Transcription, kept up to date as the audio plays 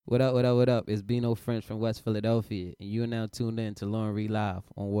What up, what up, what up? It's Bino French from West Philadelphia, and you are now tuned in to Lauren Reed Live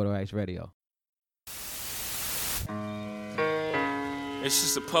on Water Ice Radio. It's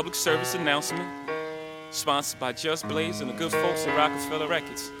just a public service announcement, sponsored by Just Blaze and the good folks at Rockefeller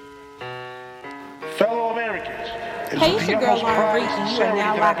Records. Fellow Americans, Hey, it's your girl Lauren Reed, and you are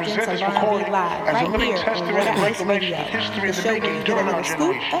now locked into Lauren Reed Live, right here on Water Ice Radio, the show where you get a little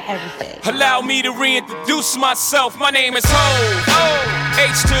scoop of everything. Allow me to reintroduce myself. My name is Ho,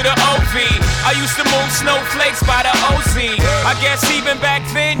 H to the O-V. I used to move snowflakes by the OZ. I guess even back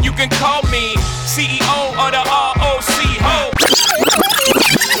then you can call me CEO of the ROC. Ho.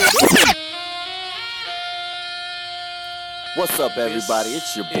 What's up, everybody?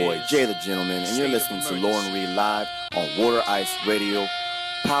 It's your boy, Jay the Gentleman, and you're listening to Lauren Reed Live on Water Ice Radio,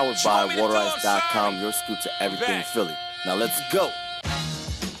 powered by WaterIce.com, your scoop to everything Philly. Now let's go.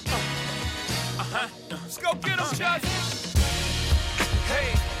 Let's go get 'em, Just.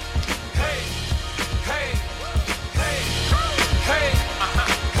 Hey, hey, hey, hey, hey,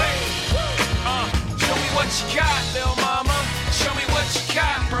 hey. Show me what you got, little mama. Show me what you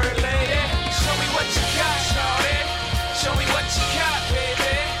got, bird lady. Show me what you got, shawty. Show me what you got,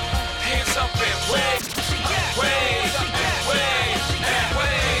 baby. Hands up and wave, wave, wave, and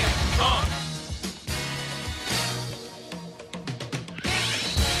wave.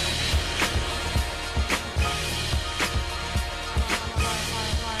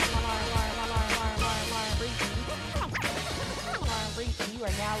 You are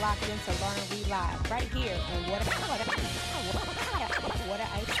now locked into Lauren Reed Live, right here on Water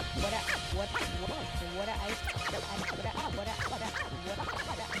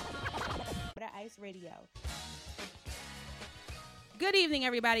Ice Radio. Good evening,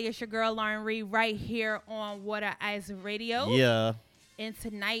 everybody. It's your girl Lauren Reed right here on Water Ice Radio. Yeah. And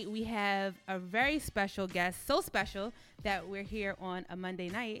tonight we have a very special guest, so special that we're here on a Monday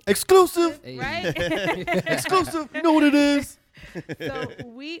night. Exclusive. Right? Exclusive. You know what it is. So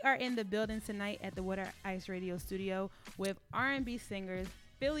we are in the building tonight at the Water Ice Radio studio with R&B singers,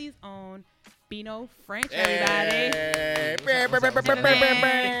 Philly's own Bino French, everybody.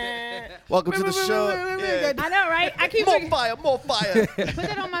 Welcome to the show. Yeah. I know, right? I keep More fire. put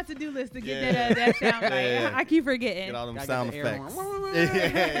that on my to-do list to get that sound right. Yeah. I keep forgetting. Get all them Gotta sound get the air effects. on.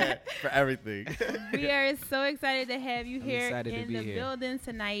 Yeah. For everything. We are so excited to have you I'm here excited to in be the here. building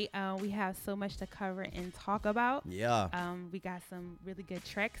tonight. We have so much to cover and talk about. Yeah. We got some really good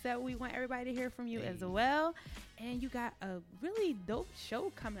tracks that we want everybody to hear from you as well. And you got a really dope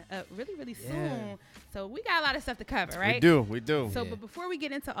show coming up really, really soon. Yeah. So we got a lot of stuff to cover, right? We do. So, but before we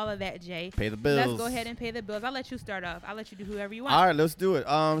get into all of that, Jay, Pay the bills. let's go ahead and pay the bills. I'll let you start off. I'll let you do whoever you want. All right, let's do it.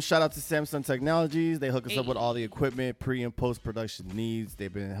 Shout out to Samsung Technologies. They hook us up with Hey. all the equipment, pre and post production needs.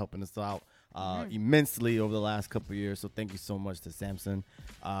 They've been helping us out immensely over the last couple of years. So thank you so much to Samsung.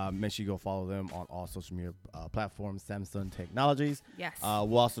 Make sure you go follow them on all social media platforms, Samsung Technologies. Yes.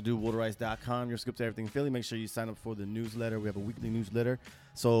 We'll also do WaterIce.com, your scoop to everything Philly. Make sure you sign up for the newsletter. We have a weekly newsletter.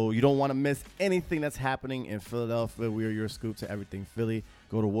 So you don't want to miss anything that's happening in Philadelphia. We are your scoop to everything Philly.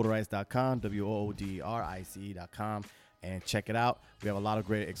 Go to WaterIce.com, WOODRICE.com, and check it out. We have a lot of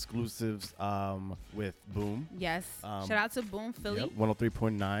great exclusives with Boom. Yes. Shout out to Boom Philly. Yep,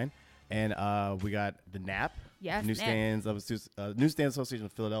 103.9. And we got the NAP. Yes, Newsstands Association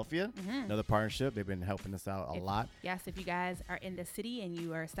of Philadelphia. Another partnership. They've been helping us out a lot. Yes, if you guys are in the city and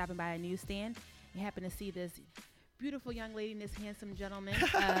you are stopping by a newsstand, you happen to see this beautiful young lady and this handsome gentleman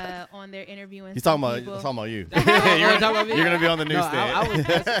on their interviewing. He's talking about you. You're talking about me? You're gonna be on the No,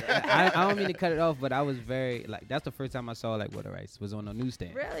 newsstand. I don't mean to cut it off, but I was very that's the first time I saw Water Ice was on a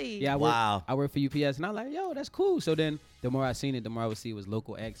newsstand. Really? Yeah. Wow. I work for UPS, and I'm like, yo, that's cool. So then the more I seen it, the more I would see it was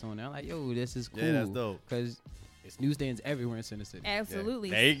local acts on there. I'm like, yo, this is cool. Yeah, that's dope. Because it's newsstands everywhere in Center City.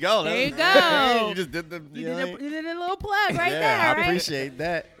 Absolutely. There you go. There you That's- go. You just did the. You know, did a little plug right yeah, there, I right? appreciate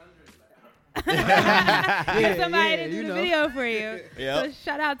that. Get somebody to do you the know. video for you. Yep. So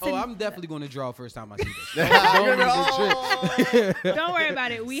shout out to. Oh, I'm definitely going to draw first time I see this. You're gonna- Don't worry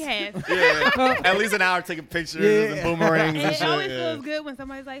about it. We have. Yeah. At least an hour taking pictures and boomerangs And and it shit. always yeah. feels good when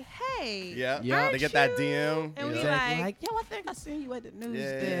somebody's like, "Hey, Yeah. Yeah. They get that DM. And we yeah. like, yo, I think I seen you at the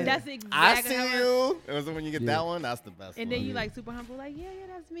newsstand. Yeah. that's exactly. I see how it- you. It was when you get Yeah. that one. That's the best. And one. then you like super humble, like, yeah,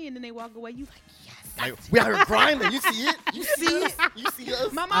 that's me. And then they walk away. You like, yes. Like, we out here grinding. You see it? You see it? You see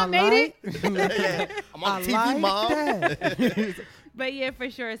us? My mom made it. Yeah. I'm on I TV, like mom. that. But yeah, for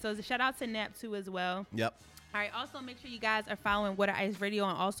sure. So shout out to Nap too as well. Yep. All right. Also, make sure you guys are following Water Ice Radio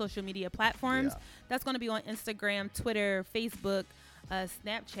on all social media platforms. Yeah. That's going to be on Instagram, Twitter, Facebook,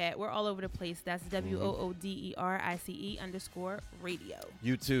 Snapchat, we're all over the place. That's WOODERICE_radio.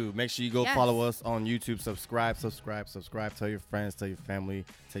 YouTube. Make sure you go Yes. follow us on YouTube. Subscribe. Tell your friends, tell your family,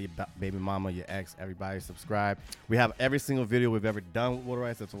 tell your baby mama, your ex, everybody subscribe. We have every single video we've ever done with Water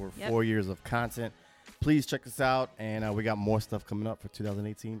Ice. That's over 4 years of content. Please check us out, and we got more stuff coming up for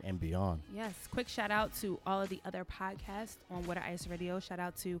 2018 and beyond. Yes. Quick shout out to all of the other podcasts on Water Ice Radio. Shout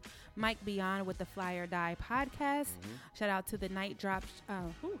out to Mike Beyond with the Fly or Die podcast. Shout out to the Night Drop.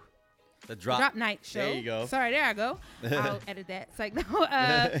 The Drop Night Show. There you go. Sorry, there I go. I'll edit that. It's like, no.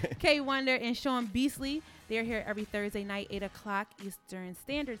 K Wonder and Sean Beasley. They're here every Thursday night, 8 o'clock Eastern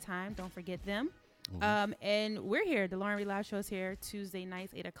Standard Time. Don't forget them. And we're here. The Lauren Reed Live Show is here Tuesday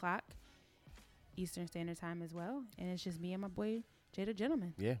nights, 8 o'clock Eastern Standard Time as well. And it's just me and my boy, Jay the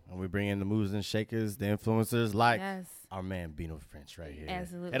Gentleman. Yeah, and we bring in the movers and shakers, the influencers, like Yes. our man Bino French right here.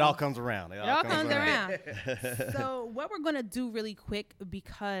 Absolutely. It all comes around. It all comes around. So what we're going to do really quick,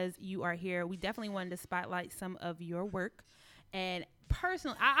 because you are here, we definitely wanted to spotlight some of your work. And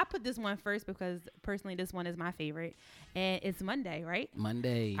personally, I put this one first because personally this one is my favorite. And it's Monday, right?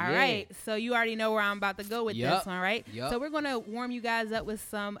 Monday. All right. So you already know where I'm about to go with this one, right? Yup. So we're going to warm you guys up with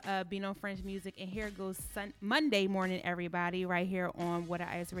some Bino French music. And here goes Monday morning, everybody, right here on Water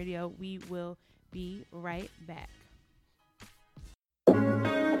Ice Radio. We will be right back.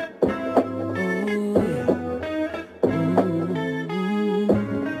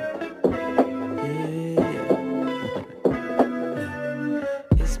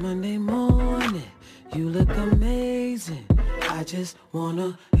 It's Monday morning, you look amazing. I just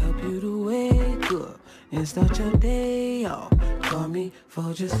wanna help you to wake up and start your day off. Call me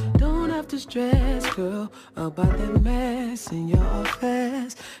for just don't have to stress, girl, about that mess in your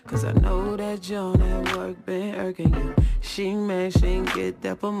office. Cause I know that John at work been irking you. She mad, she ain't get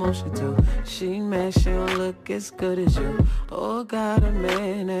that promotion too. She mad, she don't look as good as you. Oh, got a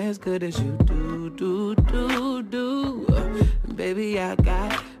man as good as you do. Baby, I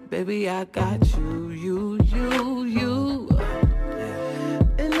got you.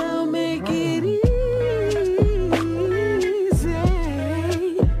 And I'll make it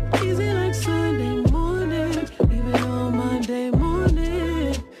easy like Sunday morning, even on Monday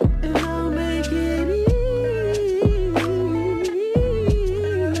morning. And I'll make it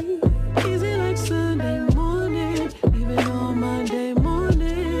easy like Sunday morning, even on Monday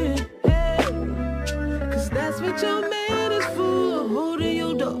morning. Hey, 'cause that's what your man is for, holding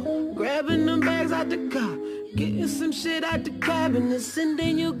your door, grabbing them bags out the car, getting some shit out the cabinet,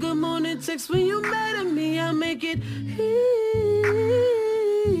 sending you good morning text when you mad at me. I make it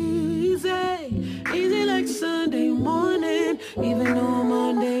easy like Sunday morning, even on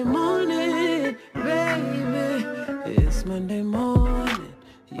Monday morning, baby. It's Monday morning,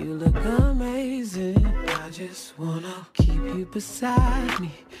 you look amazing. I just wanna keep you beside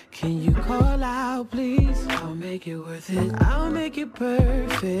me. Can you call out, please? I'll make it worth it. I'll make it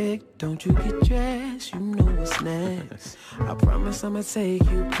perfect. Don't you get dressed, you know what's next. I promise I'ma take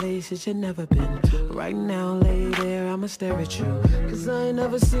you places you've never been. Right now, lay there, I'ma stare at you. 'Cause I ain't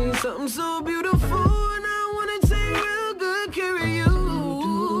never seen something so beautiful. And I wanna take real good care of you.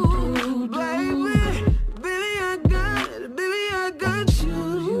 Baby, I got you.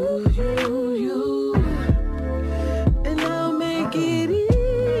 And I'll make it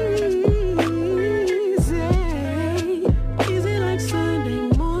easy like Sunday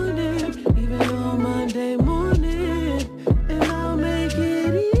morning, even on Monday morning. And I'll make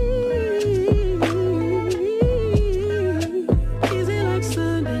it easy like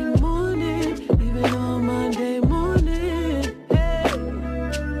Sunday morning, even on Monday morning. Hey,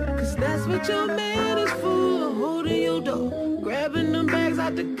 'cause that's what your man is for, holding your door, grabbing them bags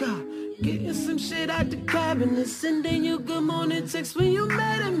out the car, getting some shit out the cabinet, sending you good morning text when you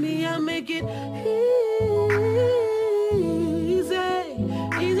mad at me. I make it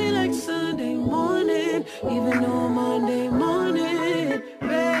easy like Sunday morning, even on Monday morning,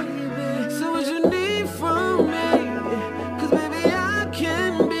 baby. So what you need from me? 'Cause baby, I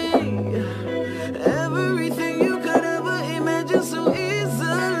can be everything you could ever imagine so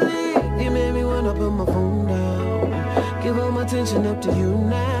easily. You made me wanna put my phone down, give all my attention up to you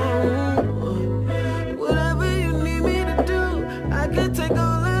now. Whatever you need me to do, I can take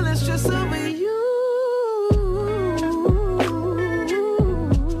all of the stress over you.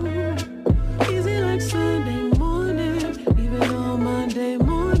 Easy like Sunday morning, even on Monday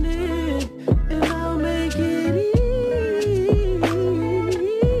morning. And I'll make it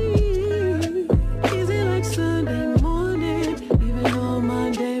easy like Sunday morning, even on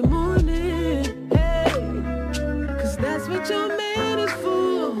Monday morning. Hey, 'cause that's what your man is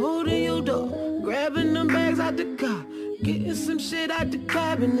for, holding your door, grabbing them bags out the car, Getting some shit out the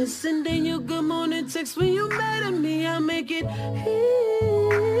cabinet. Sending you good morning text when you mad at me. I make it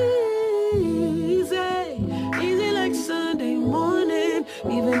easy like Sunday morning,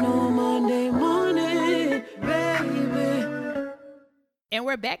 even on Monday morning, baby. And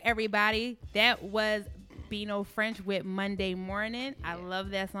we're back, everybody. That was Bino French with Monday Morning. I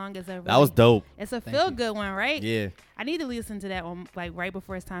love that song. That was dope. It's a feel good one, right? Yeah. I need to listen to that one like right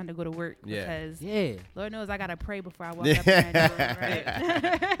before it's time to go to work. Yeah. Because Lord knows I gotta pray before I walk up in that door, right?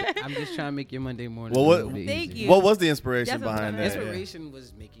 I'm just trying to make your Monday mornings Well, a what- little bit Thank easier. you. What was the inspiration That's what I'm behind trying that? to- Inspiration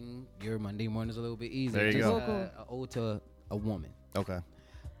was making your Monday mornings a little bit easier. There you Just, go. Cool. An ode to a woman. Okay.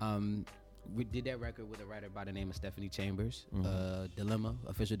 We did that record with a writer by the name of Stephanie Chambers. Mm-hmm. Dilemma,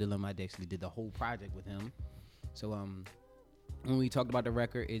 Official Dilemma. I actually did the whole project with him. So when we talked about the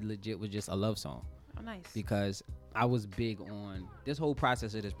record, it legit was just a love song. Oh, nice. Because I was big on this whole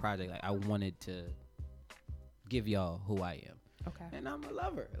process of this project. Like I wanted to give y'all who I am. Okay. And I'm a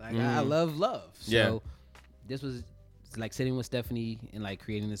lover. Like I love love. So Yeah. this was like sitting with Stephanie and like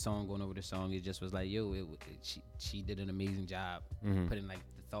creating the song, going over the song. It just was like, yo, she did an amazing job putting like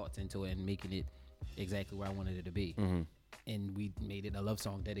the thoughts into it and making it exactly where I wanted it to be. And we made it a love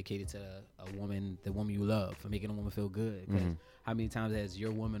song dedicated to a woman, the woman you love, for making a woman feel good. Because how many times has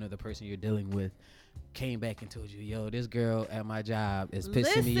your woman or the person you're dealing with came back and told you, yo, this girl at my job is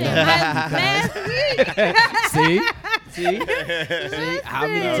pissing me Listen, off. last week. See? How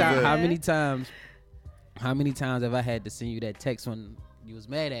many times have I had to send you that text when you was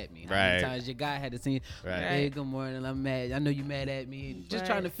mad at me? How Right. many times your guy had to send you, Right. hey, good morning, I'm mad. I know you mad at me. Just Right.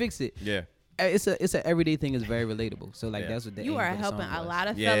 trying to fix it. Yeah. It's a everyday thing. It's very relatable. So like Yeah. that's what the You aim are of the helping song a was. lot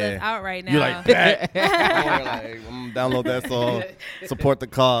of Yeah. fellas out right now. You like that? I'm like, I'm gonna download that song. Support the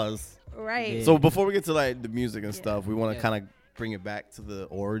cause. Right. Yeah. So before we get to like the music and stuff, we want to Yeah. kind of bring it back to the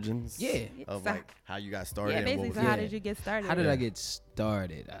origins. Yeah. Of So- like how you got started. Yeah, and what basically, was so it. how Yeah. did you get started? How did I get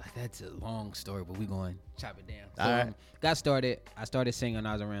started? That's a long story, but we going to chop it down. So, All right. got started. I started singing when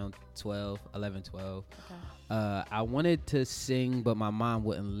I was around 11, 12. I wanted to sing, but my mom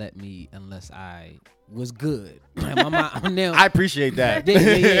wouldn't let me unless I was good. Like, my mom, now, I appreciate that.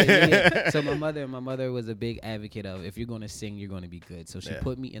 yeah. So my mother was a big advocate of if you're going to sing, you're going to be good. So she Yeah.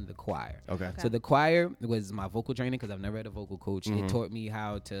 put me in the choir. Okay. So the choir was my vocal training because I've never had a vocal coach. It taught me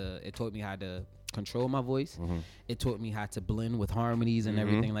how to control my voice. It taught me how to blend with harmonies and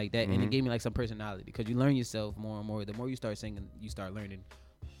everything like that. And it gave me like some personality because you learn yourself more and more. The more you start singing, you start learning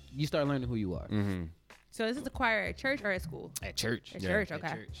who you are. So this is the choir at church or at school? At church. At church, At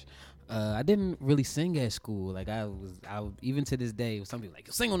okay. church. I didn't really sing at school. Like I even to this day, some people like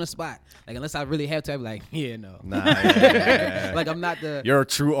sing on the spot. Like unless I really have to, I'm like, yeah, no. Nah, yeah. Like I'm not the. You're a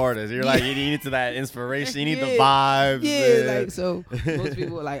true artist. You're like you need to that inspiration. You need the Yeah. vibes. Yeah, like so. Most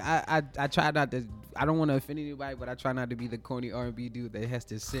people like I try not to. I don't want to offend anybody, but I try not to be the corny R&B dude that has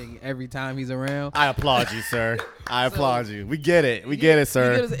to sing every time he's around. I applaud you, sir. I applaud you. We get it. We get it,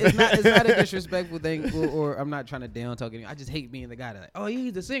 sir. It's not a disrespectful thing, or I'm not trying to down talk anyone. I just hate being the guy that like, oh,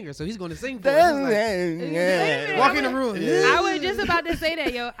 he's a singer, so he's going to sing for us. It's like, walk in the room. I was just about to say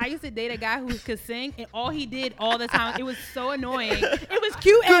that, yo. I used to date a guy who could sing, and all he did all the time, it was so annoying. It was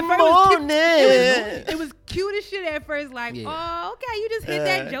cute at first. It was cute as shit at first. Like, Yeah. oh, okay, you just hit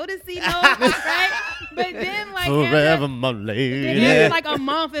that Jodeci note, right? But then, like, Forever, after, my lady. after like a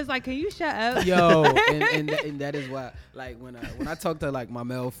month, it's like, can you shut up? Yo, and that is why, like, when I talk to like my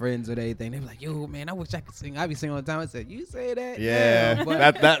male friends or anything, they be like, yo, man, I wish I could sing. I be singing all the time. I said, you say that? Yeah,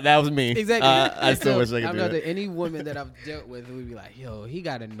 but that was me. exactly. I still So, wish I could I'm do not it. any woman that I've dealt with who would be like, yo, he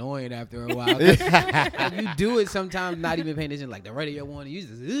got annoying after a while. 'Cause you do it sometimes, not even paying attention, like the radio one. You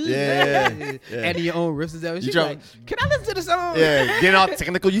just Yeah. adding your own riffs and stuff. She's try- like, can I listen to the song? Yeah, getting all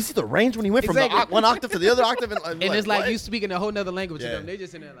technical. You see the range when he went from Exactly. the one octave to the other octave, And it's like what? you speaking a whole nother language to Yeah. them. They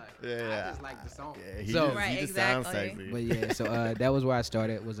just in there like, Yeah. I just like the song. Yeah, he so, just, Right, he just sounds exactly. sexy. but yeah, so that was where I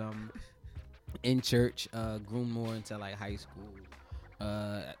started. Was in church, groomed more into like high school.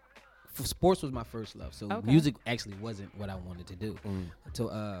 Sports was my first love, so Okay. music actually wasn't what I wanted to do.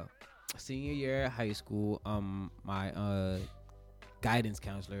 So senior year of high school, my guidance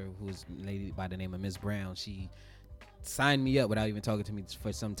counselor, who was a lady by the name of Miss Brown, she signed me up without even talking to me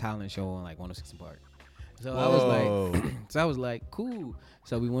for some talent show on like 106 Park. So I was like, cool.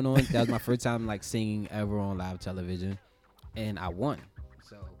 So we went on. That was my first time like singing ever on live television, and I won.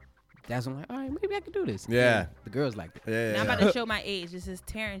 So that's when I'm like, all right, maybe I can do this. Yeah. And the girls liked it. Yeah. Now I'm about to show my age. This is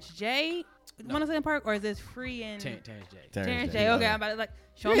Terrence J. Want to say in Park, or is this Free and Terrence J. Terrence J? Okay, I'm about to like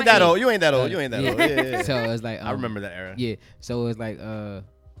show You my ain't that age. old. You ain't that old. You ain't that old. Yeah, yeah. So it was like I remember that era. Yeah. So it was like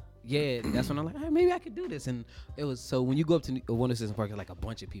yeah, that's when I'm like, maybe I could do this. And it was so when you go up to Wonder Citizen Park, it's like a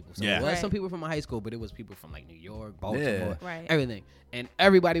bunch of people. So Yeah. it was Right. some people from my high school, but it was people from like New York, Baltimore, Yeah. Right. everything. And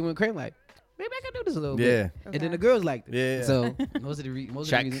everybody went crazy like, maybe I could do this a little Yeah. bit. And then Okay. the girls liked it. Yeah. So most of the reasons,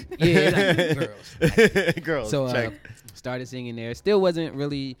 Check. yeah, girls. Girls. So check. started singing there. Still wasn't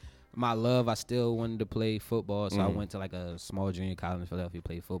really my love. I still wanted to play football, so I Mhm. went to like a small junior college in Philadelphia,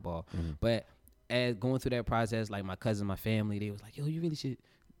 played football. Mhm. But as going through that process, like my cousin, my family, they was like, yo, you really should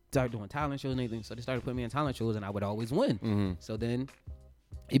start doing talent shows and everything. So they started putting me in talent shows, and I would always win. Mhm. So then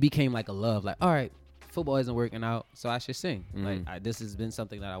it became like a love. Like, all right, football isn't working out, so I should sing. Mhm. Like this has been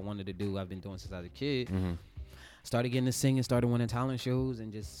something that I wanted to do. I've been doing since I was a kid. Mhm. Started getting to sing and started winning talent shows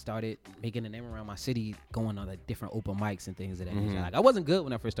and just started making a name around my city, going on like different open mics and things of that nature. Mhm. Like I wasn't good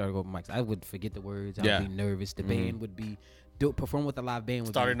when I first started open mics. I would forget the words. I Yeah. would be nervous. The Mhm. band would be perform with a live band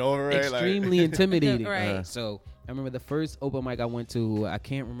would Starting be over, right? Like- extremely intimidating. Right. So I remember the first open mic I went to. I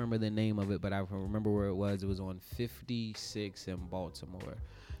can't remember the name of it, but I remember where it was. It was on 56 in Baltimore.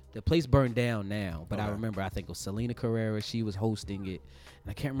 The place burned down now, but I Okay. remember I think it was Selena Carrera. She was hosting it, and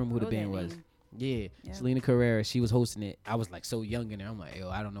I can't remember who Know the that band was. name. Yeah, Yeah. Selena Carrera. She was hosting it. I was like so young in there. I'm like, yo,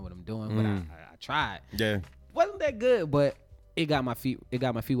 I don't know what I'm doing, but Mm. I tried. Yeah. Wasn't that good, but it got my feet. It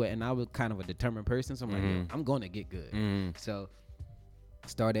got my feet wet, and I was kind of a determined person. So I'm like, yo, Mhm. I'm going to get good. Mhm. So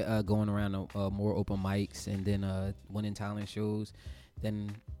started going around more open mics, and then winning talent shows.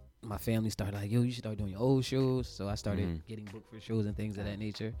 Then my family started like, yo, you should start doing your old shows. So I started Mhm. getting booked for shows and things of that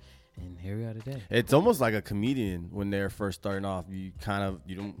nature. And here we are today. It's almost like a comedian when they're first starting off. You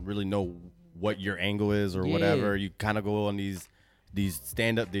don't really know what your angle is or Yeah. whatever. You kind of go on these these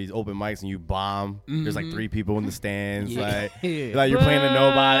open mics and you bomb. There's like Mhm. 3 people in the stands. Yeah. Like, Yeah. like you're playing to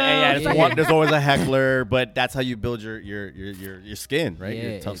nobody. And yeah, Yeah. there's always a heckler, but that's how you build your skin, right? Yeah,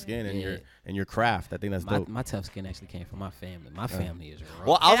 Your tough skin and yeah. your craft. I think that's dope. My tough skin actually came from my family. My family is rough.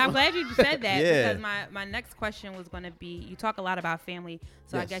 Well, And I'm glad you said that Yeah. because my next question was going to be, you talk a lot about family,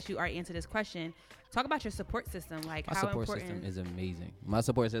 so I Yes. guess you already answered this question. Talk about your support system. Like My how support important system is amazing. My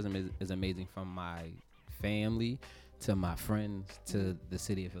support system is amazing, from my family to my friends to the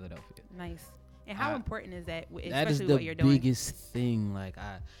city of Philadelphia. nice. And how I- important is that, especially That is what the you're doing? biggest thing. Like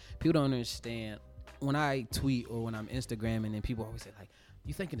people don't understand when I tweet or when I'm Instagramming, and people always say like,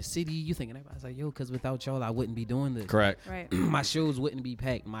 "You thinking the city? You thinking everybody?" I was like, "Yo, because without y'all, I wouldn't be doing this. Correct. Right. My shows wouldn't be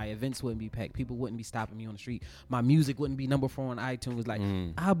packed. My events wouldn't be packed. People wouldn't be stopping me on the street. My music wouldn't be number 4 on iTunes. Like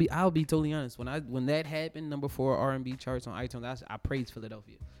I'll be totally honest. When that happened, number 4 R&B charts on iTunes, I praise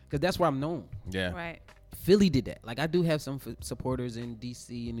Philadelphia because that's where I'm known. Yeah. Right. Philly did that. Like I do have some supporters in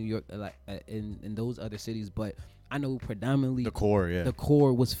DC and New York, in those other cities, but I know predominantly The core, yeah. the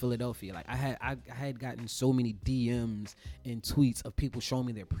core was Philadelphia. Like I had gotten so many DMs and tweets of people showing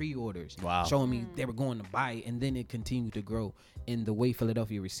me their pre-orders, Wow. showing me they were going to buy it, and then it continued to grow. And the way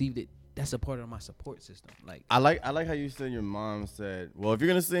Philadelphia received it, that's a part of my support system. Like I like how you said your mom said, "Well, if you're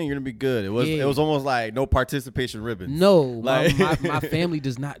gonna sing, you're gonna be good." It was Yeah. almost like no participation ribbons. no, Like- my family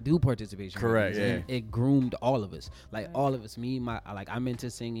does not do participation. Correct, ribbons, and it groomed all of us. Like all of us. I'm into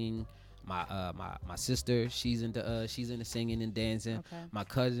singing. My sister, she's into singing and dancing. Okay. My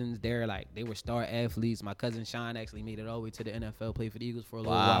cousins, they were star athletes. My cousin Sean actually made it all the way to the NFL, played for the Eagles for a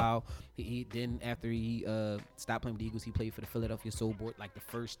little Wow. while. He then after he stopped playing for the Eagles, he played for the Philadelphia Soul Board, like the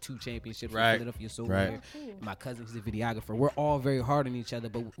first 2 championships Right. for Philadelphia Soul Right. Board. My cousin's a videographer. We're all very hard on each other,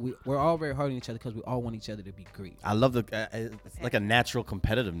 but we're all very hard on each other because we all want each other to be great. I love it's like a natural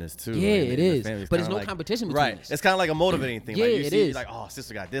competitiveness too. Yeah, in it the is. family. But there's kinda no like- competition between right. us. It's kind of like a motivating thing. Yeah, like you it see, is. you're like, oh,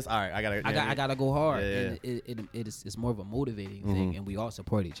 sister got this. All right, I gotta. I gotta go hard, Yeah, and it's more of a motivating thing, and we all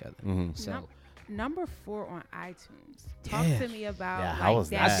support each other. So Number 4 on iTunes. Talk Yeah. to me about Yeah, how was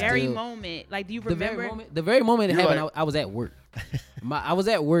that that? very Still- moment. Like, do you the remember? very moment it You're happened, like- I was at work. I was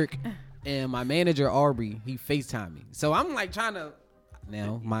at work, and my manager Aubrey, he FaceTimed me. So I'm like trying to.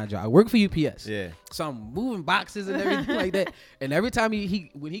 Now, mind you, I work for UPS. Yeah. So I'm moving boxes and everything like that. And every time when he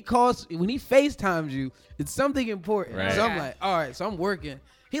FaceTimes you, it's something important. Right. So I'm like, all right. So I'm working.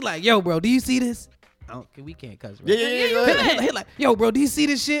 He like, yo, bro, do you see this? We can't cuss. Right? Yeah. Go He ahead. like, he like, yo, bro, do you see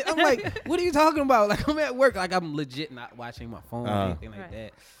this shit? I'm like, what are you talking about? Like, I'm at work. Like, I'm legit not watching my phone or anything like Right.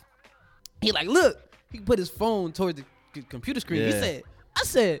 that. He like, look. He put his phone towards the computer screen. Yeah. I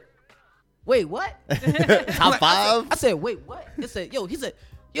said, wait, what? Top 5. I said, wait, what? He said, yo,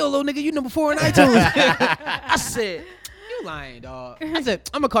 little nigga, you number 4 on iTunes. I said, you lying, dog. I said,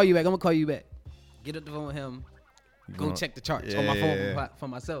 I'm gonna call you back. Get up the phone with him. Go check the charts on my phone Yeah. for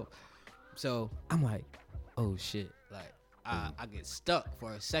myself. So I'm like, oh shit. Like I get stuck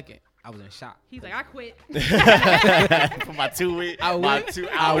for a second. I was in shock. He's like, I quit. For my 2 week, I my would- 2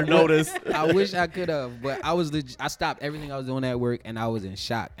 hour notice. I wish I could have, but I was I stopped everything I was doing at work, and I was in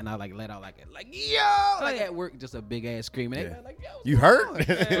shock, and I like let out like yo, like at work, just a big ass scream. And they like, yo, what's You going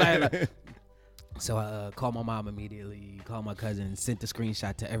hurt? on? Like, so I called my mom immediately, called my cousin, sent the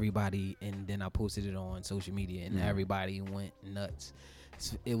screenshot to everybody, and then I posted it on social media, and everybody went nuts.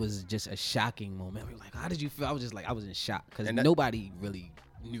 So it was just a shocking moment. We were like, how did you feel? I was just like, I was in shock because And that- nobody really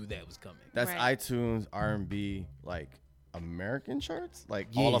knew that was coming. That's Right. iTunes R&B like American charts, like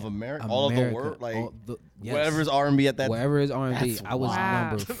all of Yeah, America, all of the America, world, like all yes. whatever's R&B at that. Wherever is R&B, That's I was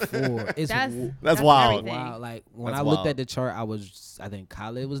wild. number 4. It's That's wild. everything. wow. Like when That's I looked wild. at the chart, I think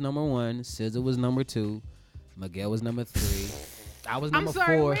Khaled was number 1, SZA was number 2, Miguel was number 3. I was I'm number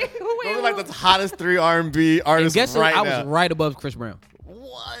sorry. 4. Wait, Those are like the hottest 3 R&B And artists guess what? right I now. was right above Chris Brown.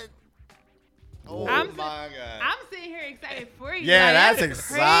 What? Oh I'm my god. I'm sitting here excited for you. Yeah, Like, that's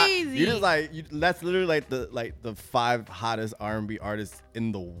exciting. crazy. You just that's literally like the 5 hottest R&B artists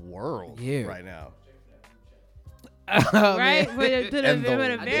in the world Yeah. right now. right? For the, to the, And the for the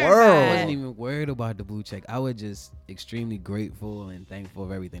world. I verified. wasn't even worried about the blue check. I was just extremely grateful and thankful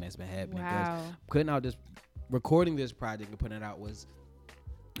of everything that's been happening. 'cause Wow. putting out this, recording this project and putting it out was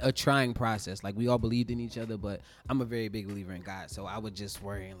a trying process. Like we all believed in each other, but I'm a very big believer in God. So I was just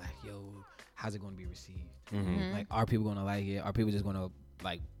worrying like, yo, how's it going to be received? Like, are people going to like it? Are people just going to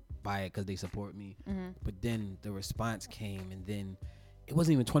like buy it because they support me? But then the response came, and then it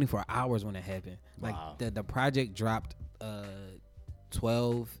wasn't even 24 hours when it happened. Like Wow. the project dropped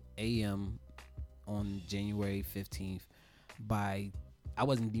 12 a.m. on January 15th. I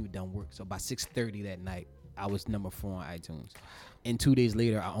wasn't even done work, so by 6:30 that night, I was number 4 on iTunes. And 2 days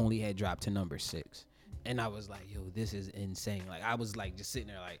later, I only had dropped to number 6. And I was like, yo, this is insane. Like, I was like just sitting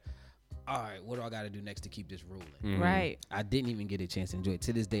there like, all right, what do I got to do next to keep this rolling? Right. I didn't even get a chance to enjoy it.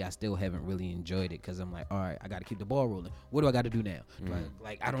 To this day, I still haven't really enjoyed it because I'm like, all right, I got to keep the ball rolling. What do I got to do now?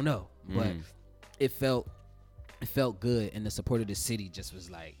 Like, I don't know. But it felt good. And the support of the city just was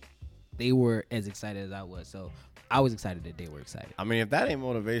like, they were as excited as I was. So I was excited that they were excited. I mean, if that ain't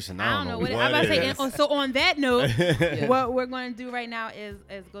motivation, I don't know what what I'm about to say. is. And so on that note, what we're going to do right now is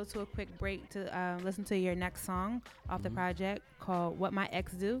go to a quick break to listen to your next song off the project called "What My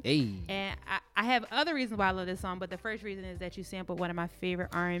Ex Do." Hey. And I have other reasons why I love this song, but the first reason is that you sampled one of my favorite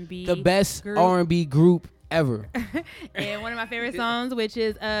R&B, The best group. R&B group ever. and one of my favorite songs, which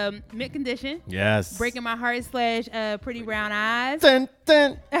is "Mint Condition," Yes. "Breaking My Heart" / "Pretty Brown Eyes." Dun,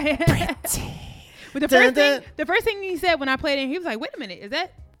 dun. But the first thing he said when I played it, he was like, "Wait a minute, is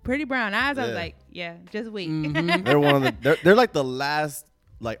that Pretty Brown Eyes?" I was Yeah. like, "Yeah, just wait." They're one of the. They're like the last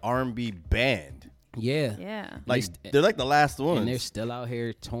like R&B band. Yeah. Yeah. Like they're like the last ones. And they're still out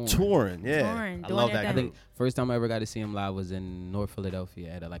here touring. touring. Yeah, Touring, I doing love their that. I thing. think first time I ever got to see him live was in North Philadelphia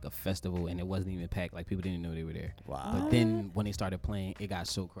at like a festival, and it wasn't even packed. Like people didn't know they were there. Wow. But then when they started playing, it got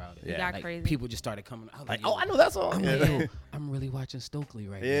so crowded. It got like, crazy. People just started coming. I was Like, yo, oh, I know that song. I'm, Yeah, like, yo, I'm really watching Stokely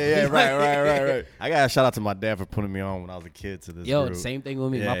right now. yeah, right. I got a shout out to my dad for putting me on when I was a kid to this Yo, group. the same thing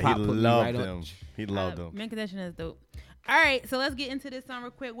with me. Yeah, My pop he put me loved right them. on. He loved them. Mint Condition is dope. All right, so let's get into this song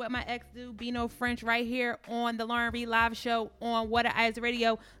real quick. What My Ex Do, Bino French, right here on the Lauren Reed Live Show on Water Ice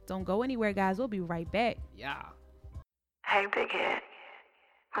Radio. Don't go anywhere, guys. We'll be right back. Yeah. Hey, big head.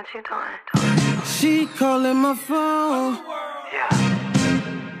 What you doing? She calling my phone.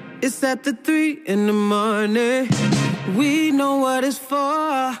 Yeah. It's at the 3 in the morning. We know what it's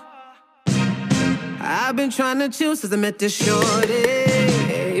for. I've been trying to chill since I met this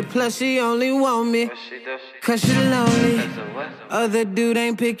shorty. Plus she only want me cause she lonely. Other dude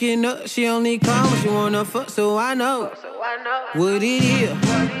ain't picking up. She only call when she wanna fuck. So I know what it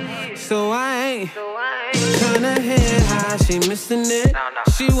is. So I ain't tryna hear how she missing it.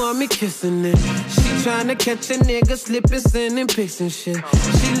 She want me kissing it. She tryna catch a nigga slipping, sending pics and shit.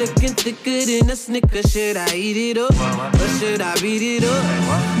 She looking thicker than a Snicker. Should I eat it up or should I beat it up?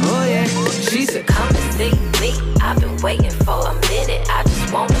 Oh yeah. She said, Come and see me. I've been waiting for a minute. I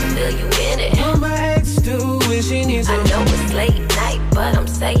just wanna feel you in it. what my ex do when she needs I some? know it's late night, but I'm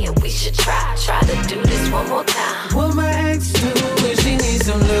saying we should try to do this one more time. What my ex do when she needs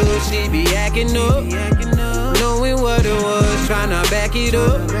some love? She be acting up, knowing what it was, tryna back it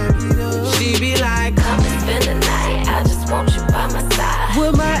up. She be like, Come and spend the night. I just want you by my side.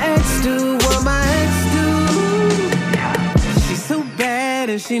 what my ex do, what my ex do. She's so bad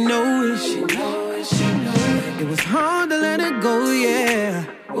and she know it. It was hard to let her go, yeah.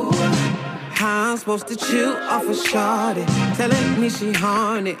 How I'm supposed to chill off a shorty, telling me she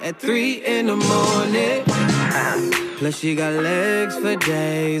horny at 3 in the morning. Plus she got legs for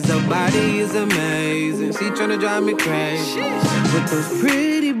days. Her body is amazing. She tryna drive me crazy. With those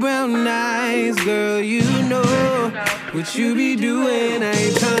pretty brown eyes, girl, you know what you be doing. I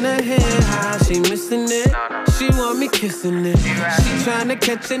ain't tryna hear how she missing it. She want me kissing it. She tryna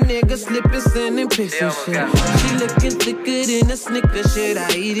catch a nigga slipping, sending pics and shit. She looking thicker than a Snicker. Should I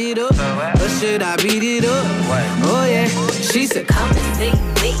eat it up or should I beat it up? Oh yeah. She said, Come and see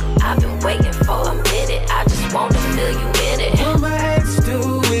me. I've been waiting for a minute. I just wanna feel you in it. what my ex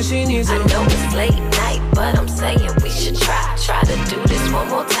do when she needs I some? know it's late night, but I'm saying we should try to do this one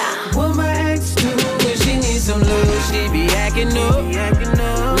more time. What my ex do when she needs some love? She be acting up,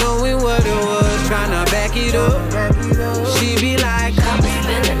 knowing what it was, tryna back it up. She be like, Come and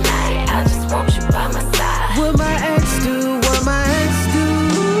spend the night. I just want you by my side. what my ex do? What my ex do?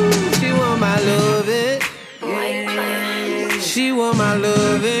 She want my love it. You ain't playing. She want my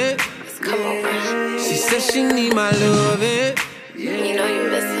love it. Come over. She said she need my love it. You know you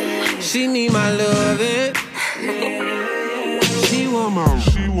miss it. She need my love it. She want my love.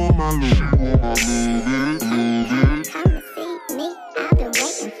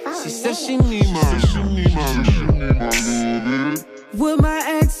 She said she need my. What my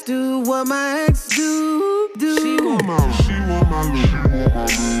ex do? What my ex do? She want my.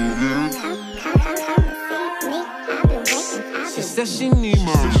 She said she need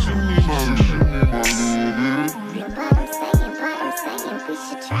my.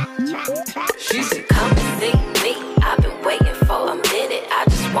 She said, Come and see me. I've been waiting for a minute. I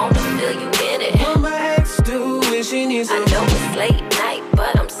just wanna feel you in it. What my ex do when she needs I some? know it's late night,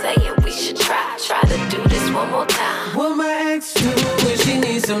 but I'm saying we should try to do this one more time. What my ex do when she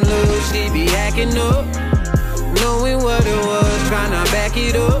needs some love? She be acting up, knowing what it was, tryna back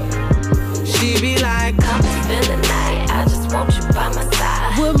it up. She be like, Come and spend the night. I just want you by my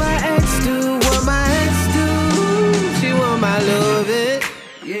side. what my ex do? What my ex do? She want my love it.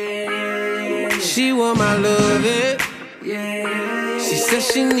 She want my love it. She said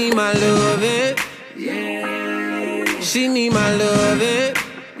she need my love it. She need my love it.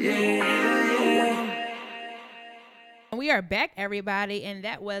 We are back, everybody, and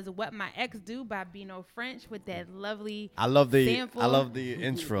that was "What My Ex Do" by Bino French with that lovely. I love the sample.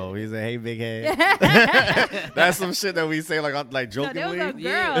 intro. He's a hey big head. That's some shit that we say like No, there jokingly. was a girl.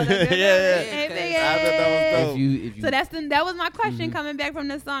 Yeah. Hey, big I thought that was dope. If you So that was my question coming back from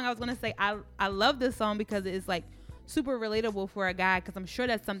this song. I was gonna say I love this song because it's like super relatable for a guy, because I'm sure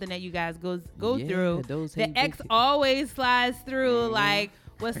that's something that you guys go Yeah, through. those The hate ex big- always slides through like,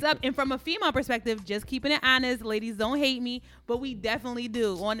 what's up? And from a female perspective, just keeping it honest, ladies, don't hate me, but we definitely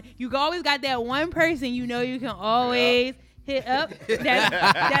do. You always got that one person you know you can always hit up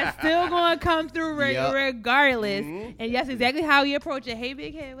that's still going to come through regardless. And that's exactly how you approach it. Hey,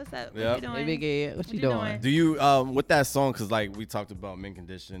 big head, what's up? What Yep. you doing? Hey, big head, what you doing? Do you with that song? Cause like we talked about Mint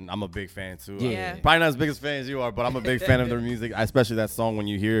Condition, I'm a big fan too. Yeah. Probably not as big as fan as you are, but I'm a big fan of their music, especially that song. When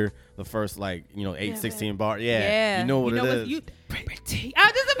you hear the first 8-16 bar, you know what it is. I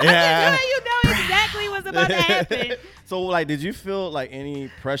was just about to do it. You know exactly what's about to happen. So did you feel like any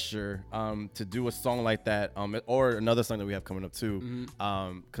pressure to do a song like that, or another song that we have coming up too,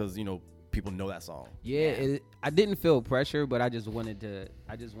 because people know that song. Yeah, I didn't feel pressure, but I just wanted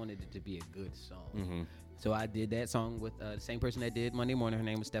it to be a good song. So I did that song with the same person that did Monday Morning. Her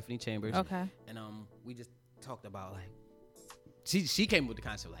name was Stephanie Chambers. Okay. And we just talked about she came with the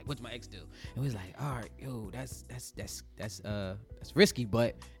concept what's my ex do? And we was like, all right, yo, that's risky,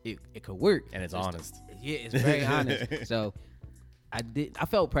 but it could work. And it's honest. Yeah, it's very honest. So I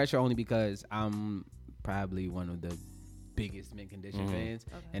felt pressure only because I'm probably one of the biggest Mint Condition fans,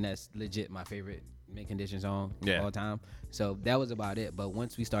 and that's legit my favorite Mint Condition song of all time. So that was about it. But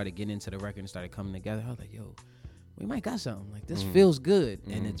once we started getting into the record and started coming together, I was like, yo, we might got something. This feels good,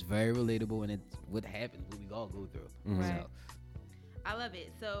 and it's very relatable, and it's what happens, what we all go through. Right. So, I love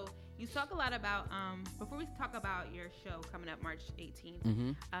it. So you talk a lot about before we talk about your show coming up March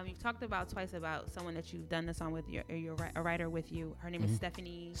 18th. You've talked about twice about someone that you've done the song with, a writer with you. Her name is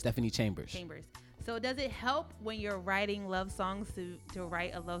Stephanie Chambers. So does it help when you're writing love songs to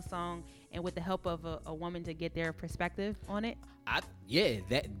write a love song and with the help of a woman to get their perspective on it? I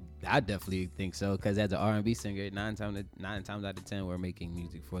definitely think so, because as an R&B singer, nine times out of 10 we're making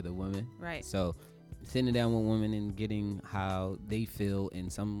music for the women. Right. So sitting down with women and getting how they feel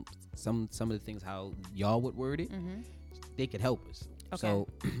and some of the things how y'all would word it, they could help us. Okay. So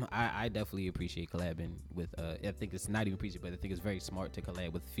I definitely appreciate collabing with I think it's not even appreciate, but I think it's very smart to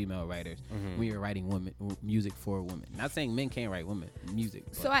collab with female writers when you're writing music for women. Not saying men can't write women music.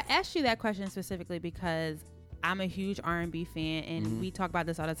 So I asked you that question specifically because I'm a huge R&B fan, and we talk about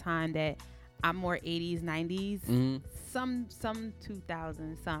this all the time, that I'm more 80s, 90s, Mm-hmm. some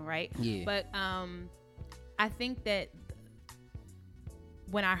 2000s, some right. Yeah. But I think that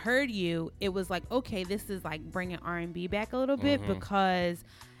when I heard you, it was like, okay, this is like bringing R&B back a little bit, because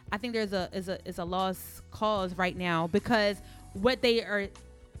I think there's a lost cause right now, because what they are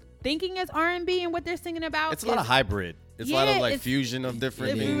thinking as R&B and what they're singing about, It's a lot of hybrid. It's a lot of like fusion of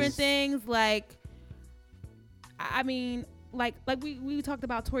different things. Like, I mean, like we talked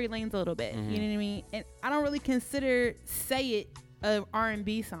about Tory Lanez a little bit. You know what I mean? And I don't really consider "Say It" a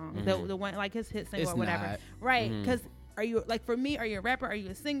R&B song. The one like his hit single It's or whatever, not. right? Because are you, like, for me, are you a rapper? Are you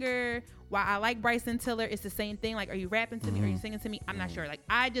a singer? While I like Bryson Tiller, it's the same thing. Like, are you rapping to me? Are you singing to me? I'm not sure. Like,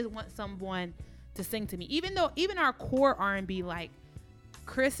 I just want someone to sing to me. Even our core R&B, like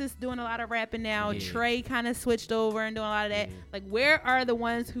Chris is doing a lot of rapping now. Yeah. Trey kind of switched over and doing a lot of that. Like, where are the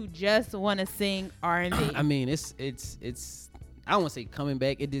ones who just want to sing R&B? I mean, it's. I don't want to say coming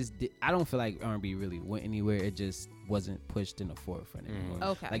back. It just. I don't feel like R&B really went anywhere. It just wasn't pushed in the forefront anymore.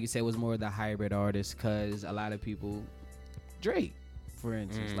 Okay. Like you said, it was more of the hybrid artists, because a lot of people, Drake, for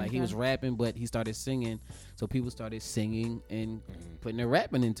instance, like he was rapping, but he started singing, so people started singing and putting their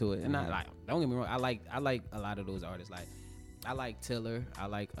rapping into it. And I like. Don't get me wrong. I like a lot of those artists. Like, I like Tiller. I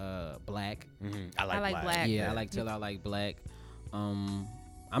like Black. I like Black. Yeah, I like Tiller. I like Black. I'm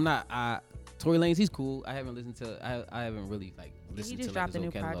not. Tory Lanez, he's cool. I haven't listened to. I haven't really like listened He just to like, dropped a his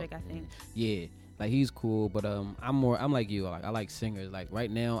new whole catalog. project, I think. Yeah, like he's cool, but I'm like you. Like I like singers. Like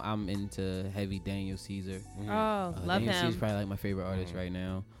right now, I'm into heavy Daniel Caesar. Oh, love Daniel him. Caesar's probably like my favorite artist right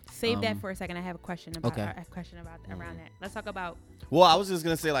now. Save that for a second. I have a question about Okay. around that. Let's talk about. Well, I was just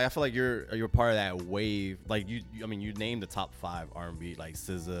gonna say, like, I feel like you're part of that wave. Like you named the top 5 R&B, like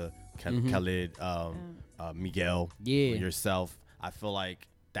SZA, Khalid, Miguel, Yeah. yourself. I feel like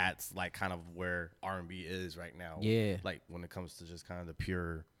that's like kind of where R&B is right now. Yeah. Like when it comes to just kind of the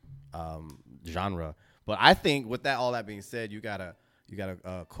pure genre. But I think with all that being said, you got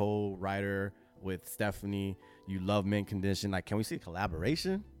a co-writer with Stephanie. You love Mint Condition. Like, can we see a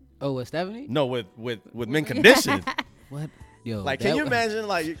collaboration? Oh, with Stephanie? No, with Mint Condition. What? Yo, Like, can you imagine,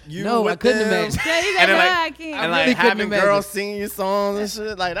 like, you No, with I couldn't them, imagine. and then, I like, can't. and I like really couldn't having imagine. girls singing your songs and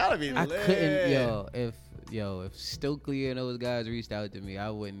shit, like, that would be I lit. couldn't. If Stokely and those guys reached out to me, I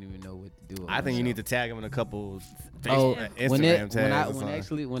wouldn't even know what to do. I think you need to tag them in a couple Oh, Instagram tags.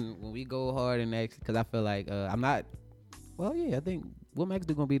 when we go hard and actually, because I feel like I'm not. Well, yeah, I think What Max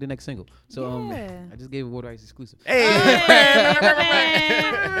do gonna be the next single. So Yeah. I just gave it Water Ice exclusive. Hey,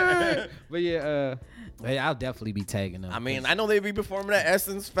 But yeah, I'll definitely be tagging them. I mean, I know they be performing at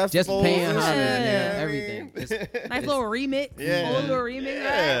Essence just Festival. paying and homage, shit, yeah, you know what I everything. mean? It's- Nice little remix. Yeah. Whole little remix.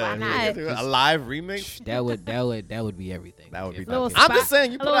 Yeah. Why not? A live remix. that would be everything. That would be. If Little I I'm could- just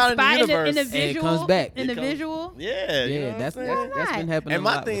saying, you a put little out in the spot universe. in the And it visual. comes back. In the It comes- visual. Yeah, you know Yeah, what that's I'm saying? that's been happening. And a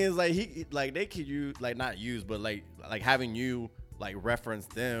my lot thing with- is like they could use like not use but like having you like reference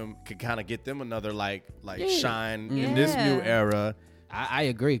them could kind of get them another like shine in this new Yeah. era. I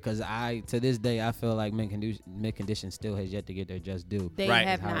agree, because to this day I feel like Mint Condition still has yet to get their just due. They Right.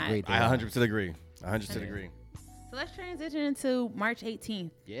 have How not. great they I are. 100% agree. 100% agree. So let's transition into March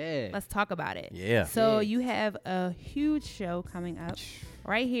 18th. Yeah. Let's talk about it. Yeah. So you have a huge show coming up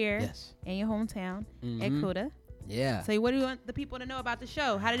right here Yes. in your hometown at Mhm. Cuda. Yeah. So what do you want the people to know about the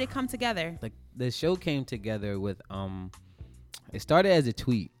show? How did it come together? Like the show came together with it started as a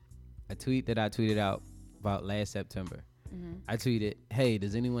tweet that I tweeted out about last September. I tweeted, "Hey,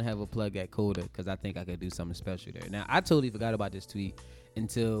 does anyone have a plug at Coda? Because I think I could do something special there." Now I totally forgot about this tweet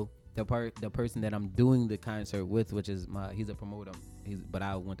until the person that I'm doing the concert with, which is he's a promoter. But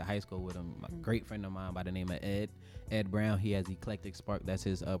I went to high school with him. A great friend of mine by the name of Ed Brown. He has Eclectic Spark. That's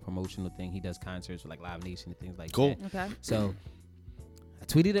his promotional thing. He does concerts with like Live Nation and things like Cool. that. Okay. So I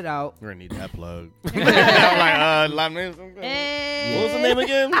tweeted it out. We're gonna need that plug. I'm like, Live Nation. What was the name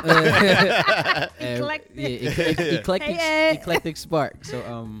again? Eclectic. Eclectic Spark.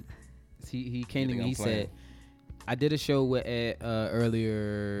 So he came to me. He said, I did a show with Ed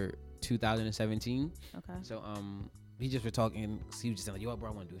earlier 2017. Okay. So he just were talking. He was just like, "Yo, bro,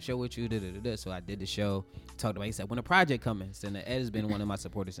 I want to do a show with you." So I did the show. Talked about. He said, "When the project comes," and Ed has been one of my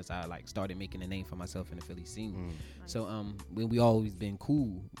supporters since I like started making a name for myself in the Philly scene. So we always been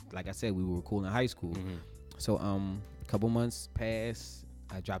cool. Like I said, we were cool in high school. So a couple months passed.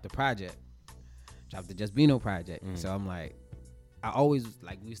 I dropped the project. Dropped the Just Bino project. So I'm like, I always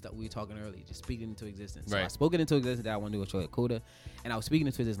like we were talking earlier, just speaking into existence. So I spoke it into existence that I want to do a show at Coda, and I was speaking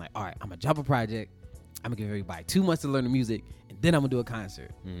into existence like, all right, I'm gonna drop a project. I'm gonna give everybody 2 months to learn the music, and then I'm gonna do a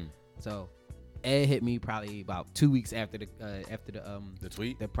concert. So Ed hit me probably about 2 weeks after the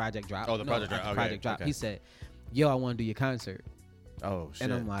tweet, the project dropped. Oh, the project dropped. after Okay, project dropped. okay. He said, "Yo, I want to do your concert." Oh shit.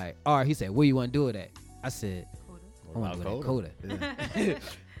 And I'm like, all right. He said, where you want to do it at? I said, I want to do it at Coda. Yeah.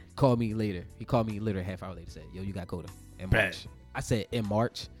 Called me later. He called me literally half hour later. Said, yo, you got Coda in March. I said, in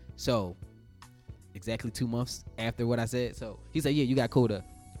March. So exactly 2 months after what I said. So he said, yeah, you got Coda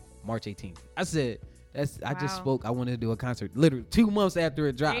March 18th. I said, I just spoke. I wanted to do a concert literally 2 months after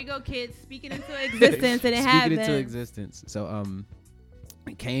it dropped. There you go, kids. Speaking into existence, and it happened. Speaking into existence. So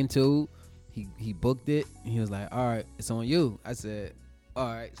it came to. He booked it. He was like, all right, it's on you. I said, all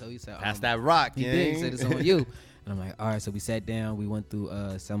right. So he said, pass that rock. He did. He said, it's on you. And I'm like, all right. So we sat down. We went through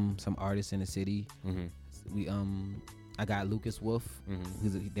some artists in the city. We I got Lucas Wolf,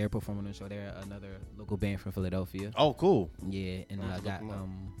 who's they're performing on the show. They're another local band from Philadelphia. Oh, cool. Yeah, and I got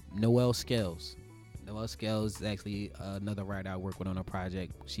Noelle Scales. Noelle Scales is actually another writer I work with on a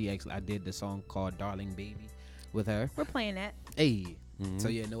project. I did the song called "Darling Baby" with her. We're playing that. Hey. So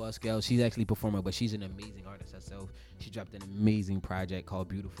yeah, Noelle Scales, she's actually performing, but she's an amazing artist herself. She dropped an amazing project called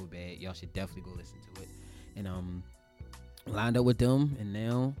Beautiful Bad. Y'all should definitely go listen to it. And lined up with them, and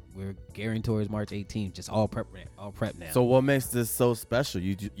now we're gearing towards March 18th. Just all prep now. So what makes this so special?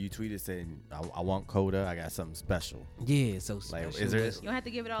 You tweeted saying, I want Coda. I got something special. Yeah, so special. Like, is there? You don't have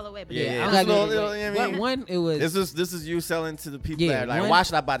to give it all away. But Yeah. I got it away. One, it was. This is you selling to the people Yeah, that are like, one- why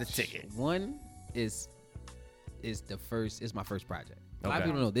should I buy the ticket? One is my first project. A lot of Okay.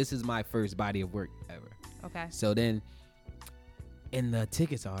 people don't know this is my first body of work ever. Okay. So then, and the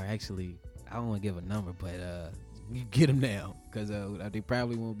tickets are actually, I don't want to give a number, but you get them now because they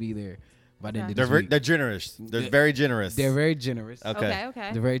probably won't be there by the end of this week. They're generous. They're very generous. They're very generous. Okay.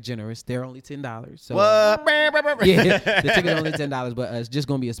 They're very generous. They're only $10. So What? yeah, the ticket is only $10, but it's just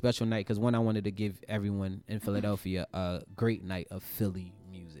gonna be a special night because I wanted to give everyone in Philadelphia a great night of Philly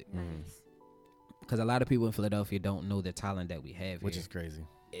music. Because a lot of people in Philadelphia don't know the talent that we have Which here. is crazy.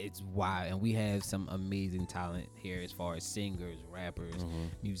 It's wild, and we have some amazing talent here as far as singers, rappers,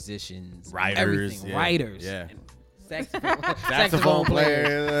 musicians, Writers, everything. yeah. Writers, Yeah. and saxophone Saxophone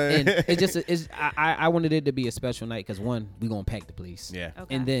players. player. And I wanted it to be a special night because one, we gonna pack the place. Yeah.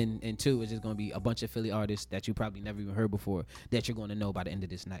 Okay. And two, it's just gonna be a bunch of Philly artists that you probably never even heard before that you're gonna know by the end of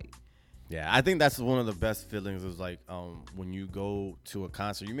this night. Yeah, I think that's one of the best feelings is like when you go to a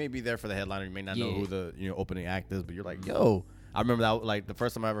concert, you may be there for the headliner, you may not know who the opening act is, but you're like, yo, I remember that like the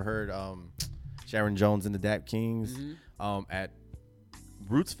first time I ever heard Sharon Jones and the Dap Kings at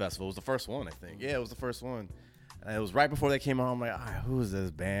Roots Festival. It was the first one, I think. Yeah, it was the first one. And it was right before they came out. I'm like, all right, who is this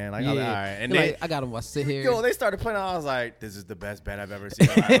band? Like, all right. And You're like, I got them. I sit here. Yo, they started playing. I was like, "This is the best band I've ever seen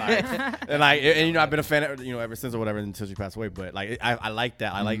in my life." And I've been a fan of, ever since or whatever until she passed away. But like, I like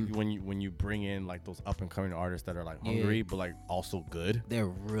that. I like when you bring in like those up and coming artists that are like hungry but like also good. They're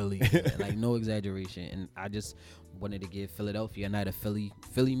really good. Like no exaggeration. And I just wanted to give Philadelphia a night of Philly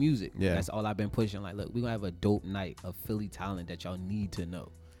music. Yeah, that's all I've been pushing. Like, look, we're gonna have a dope night of Philly talent that y'all need to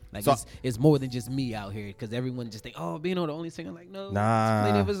know. Like So- it's more than just me out here because everyone just think, oh, Bino the only singer. Like, no, Nah,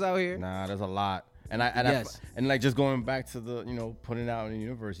 there's plenty of us out here. Nah, there's a lot. And Yes. and like just going back to the putting it out in the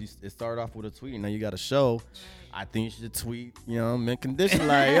universe, it started off with a tweet. Now you got a show. I think you should tweet, mint condition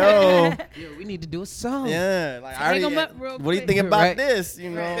like, yo, Yo, we need to do a song. yeah, like Hang 'em up real what do you quick. think about Right. this?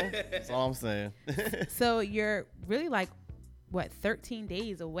 That's all I'm saying. So you're really like, what, 13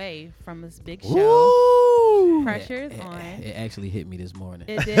 days away from this big show. Woo! Pressure's It, on. it actually hit me this morning.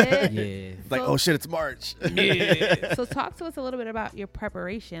 It did? Yeah. It's like, So- oh shit, it's March. So talk to us a little bit about your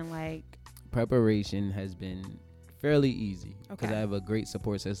preparation. Like, Preparation has been fairly easy because Okay. I have a great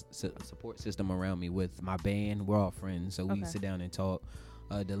support system around me with my band. We're all friends, so we Okay. sit down and talk.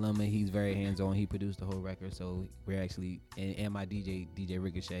 Dilemma, he's very hands-on. He produced the whole record, so we're actually and my DJ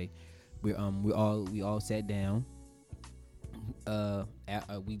Ricochet. We all sat down.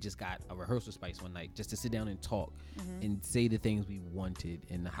 We just got a rehearsal space one night just to sit down and talk and say the things we wanted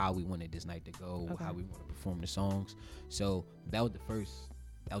and how we wanted this night to go, Okay. how we want to perform the songs. So that was the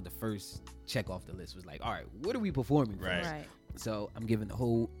first check off the list. Was like, all right, what are we performing? Right. right. So I'm giving the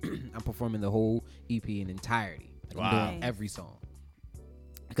whole, I'm performing the whole EP in entirety. Like I'm Wow. doing Nice. every song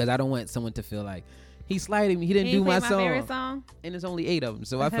because I don't want someone to feel like he slighted me. He didn't Can you do play my favorite song, song? and it's only 8 of them.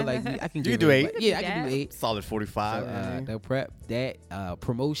 So I feel like I can You give can do it- 8. Yeah, I do can do that. 8. Solid 45. So, the prep, that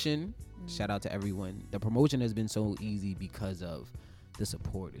promotion, shout out to everyone. The promotion has been so easy because of the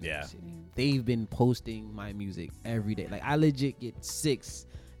supporters. in the Yeah. city. They've been posting my music every day. Like I legit get 6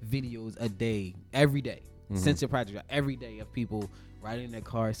 videos a day, every day, since the project dropped, every day of people riding in their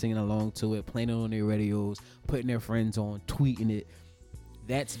car, singing along to it, playing it on their radios, putting their friends on, tweeting it.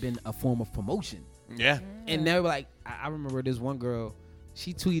 That's been a form of promotion. Yeah. And they were like, I remember this one girl,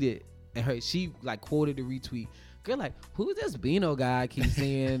 she tweeted and she like quoted the retweet Girl, like, who's this Beano guy? I keep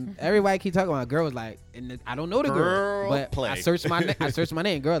seeing everybody keep talking about. Girl was like, and I don't know the girl, but play. I searched my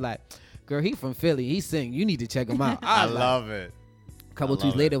name. Girl, like, girl, he from Philly. He sing. You need to check him out. I was like, love it. A couple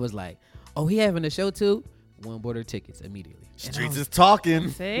tweets later was like, oh, he having a show too. One border tickets immediately. Streets is talking.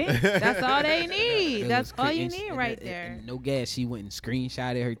 See, that's all they need. It That's was all cra- you and- need and- right and- there. and no gas. She went and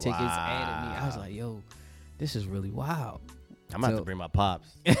screenshotted her tickets, added me. I was Wow. like, yo, this is really wild. I'm gonna have So- to bring my pops.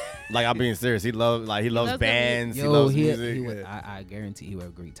 Like, I'm being serious. He loves loves bands. He Yo, loves he music. would, I guarantee he would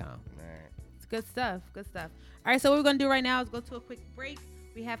have a great time. It's good stuff. Good stuff. All right, so what we're gonna do right now is go to a quick break.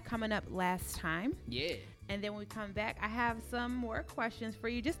 We have coming up last time, Yeah. and then when we come back, I have some more questions for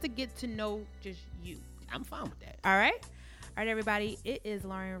you just to get to know just you. I'm fine with that. All right, everybody. It is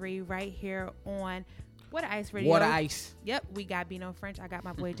Lauren Reed right here on Water Ice Radio. Water Ice. Yep, we got Beano French. I got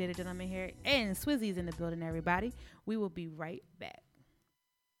my boy Jada Gentleman here, and Swizzy's in the building. Everybody, we will be right back.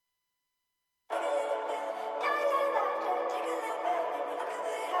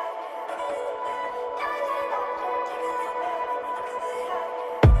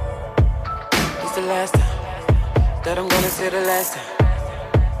 It's the last time that I'm gonna say the last time.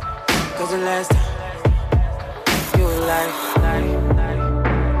 Cause the last time you were like,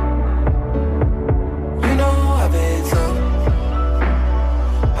 you know I've been through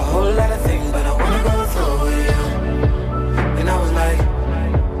a whole lot of things, but I wanna go through with you. And I was like,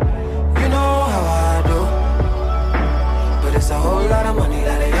 you know how I do, but it's a whole lot of money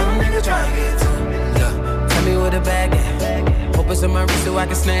that a young nigga try and get to. Yeah. Tell me where the bag at. Hope it's in my wrist so I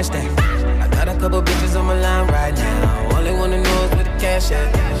can snatch that. Got a couple bitches on my line right now. All they wanna know is where the cash at.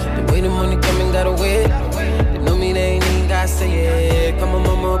 The way the money coming, gotta wait. They know me, they ain't even gotta say it. Come on,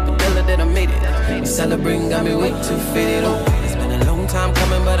 mama, up and tell her that I made it. Celebrating got me way too faded. Oh, it's been a long time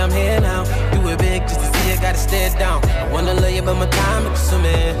coming, but I'm here now. Do it big just to see I gotta stare down. I wanna love you, but my time is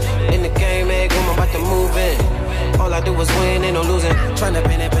consuming. In the game, man, I'm about to move in. All I do is win, ain't no losing. Tryna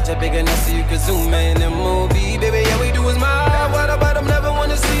paint that picture big enough so you can zoom in and movie. Baby, all we do is mine. What about them never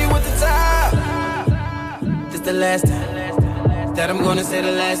wanna see you with the top? This the last time that I'm gonna say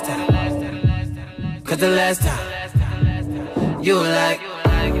the last time. Cause the last time you were like,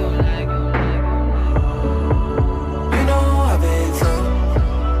 you know I've been through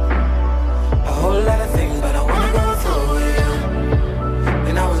a whole lot of things, but I wanna go through with you.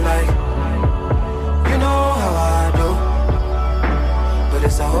 And I was like, you know how I do, but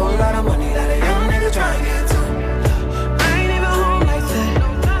it's a whole lot of money that a young nigga try and get to. I ain't even home like that.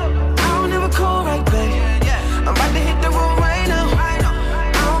 I don't ever call right back. I'm about to hit the road right now.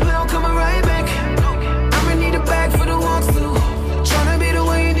 I don't plan on coming right back. I'ma need a bag for the walks through. Tryna be the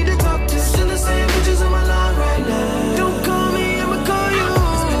way you need to talk to. Still the same bitches on my line right now. Don't call me, I'ma call you.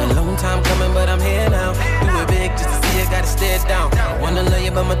 It's been a long time coming, but I'm here now. Do it big just to see I gotta stare down. I wanna love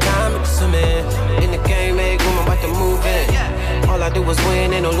you, but my time is consuming. In the game, man, I'm about to move in. All I do is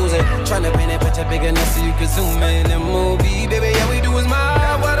win, ain't no losing. Tryna paint that picture big enough so you can zoom in and movie. Baby, all we do is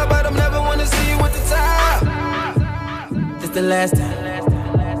mine. What about them never wanna see you with the top? This the last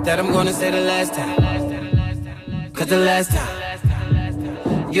time that I'm gonna say the last time. Cause the last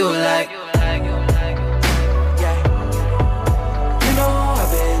time you were like, you know I've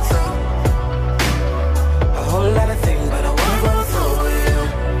been through a whole lot of things, but I wanna go through with you.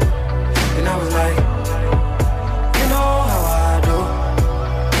 And I was like, you know how I do,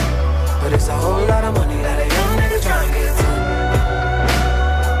 but it's a whole lot of money that a young nigga try and get to.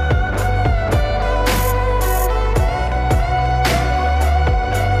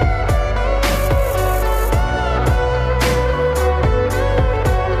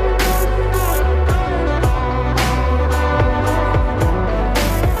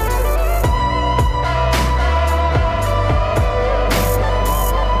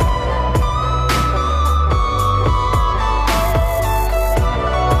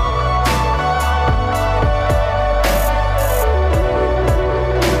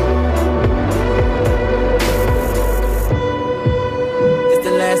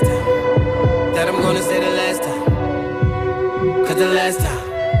 The last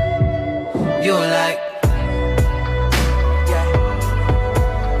time you were like,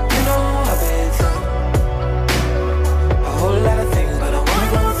 you know I've been through a whole lot of things, but I wanna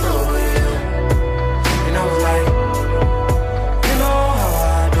go through with you. And I was like, you know how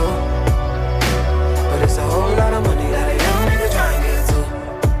I do, but it's a whole lot of money that a young nigga try and get to.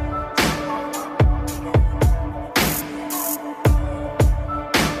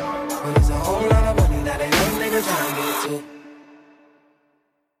 But it's a whole lot of money that a young nigga try and get to.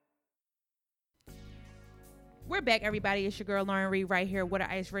 We're back, everybody. It's your girl Lauren Reed right here, Water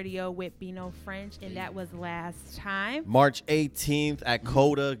Ice Radio with Bino French, and that was last time. March 18th at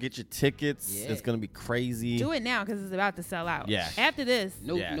Coda. Get your tickets. Yeah. It's gonna be crazy. Do it now because it's about to sell out. Yeah. After this,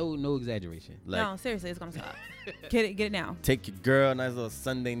 No, Yeah. no exaggeration. Like, no, seriously, it's gonna sell out. Get it now. take your girl. Nice little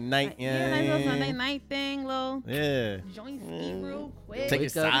Sunday night. Yeah, nice little Sunday night thing, little Yeah. joint ski real quick. Take your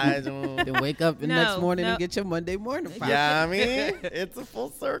Wake up. sides on. Then wake up the No, next morning no. and get your Monday morning. pop. Yeah, I mean, it's a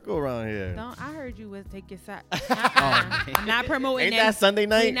full circle around here. Don't. I heard you was take your side. Oh. I'm not promoting Ain't that Sunday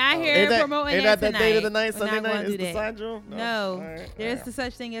night? We're not here Ain't that, promoting ain't that that tonight. date of the night? We're Sunday not night gonna is do the that. side drill? No, All right, there's all the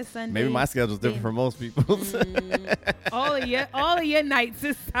such thing as Sunday. Maybe my schedule's different from most people's. All of your nights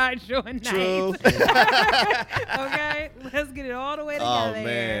is sideshow nights. True. Okay, let's get it all the way together. Oh here.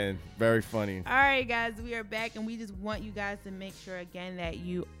 man, very funny. All right, guys, we are back, and we just want you guys to make sure again that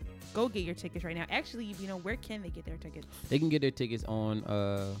you go get your tickets right now. Actually, where can they get their tickets? They can get their tickets on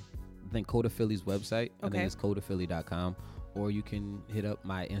I think Coda Philly's website. I Okay. think it's codaphilly.com. Or you can hit up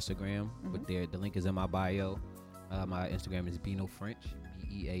my Instagram. But the link is in my bio. My Instagram is Bino French,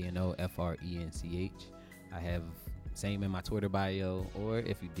 BeanoFrench. I have same in my Twitter bio. Or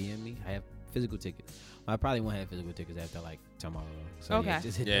if you DM me, I have physical tickets. I probably won't have physical tickets after like tomorrow. So Okay. yeah,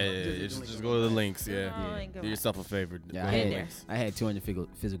 just hit Yeah, the- yeah, hit the just link go to the links. Oh, Yeah, link, do yourself a favor. Yeah, Go I to the had, links. I had 200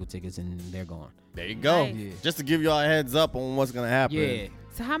 physical tickets and they're gone. There you go. Nice. Yeah. Just to give y'all a heads up on what's gonna happen. Yeah.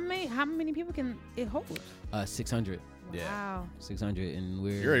 So how many people can it hold? 600. Yeah. Wow. 600 and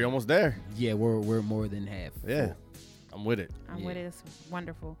we're You're already almost there. yeah, we're more than half. Yeah, full. I'm with it. I'm Yeah. with it. It's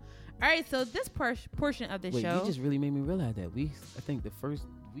wonderful. All right, so this portion of the Wait, show. you just really made me realize that I think the first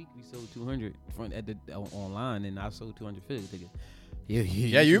week we sold 200 online, and I sold 200 physical tickets.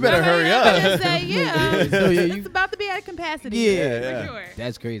 Yeah, you better hurry I up. was gonna say, yeah. So, yeah, it's you- about to be at capacity. Yeah, for yeah. sure.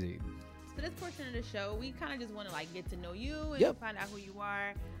 That's crazy. So this portion of the show, we kind of just want to get to know you and Yep. find out who you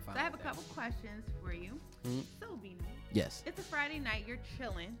are. So I have a couple questions for you. Mhm. So Bino, Yes. it's a Friday night. You're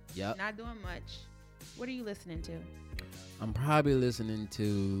chilling. Yep. Not doing much. What are you listening to? I'm probably listening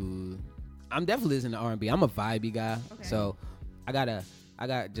to. I'm definitely listening to R&B. I'm a vibey guy, Okay. so I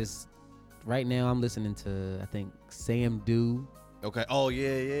got just right now. I'm listening to I think Sam Dew. Okay. Oh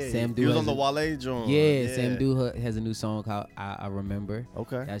yeah. Sam He Dew was has on the a- Wale joint. Yeah, Sam Dew has a new song called I Remember.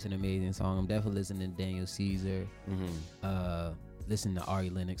 Okay. That's an amazing song. I'm definitely listening to Daniel Caesar. Mm-hmm. Listen to Ari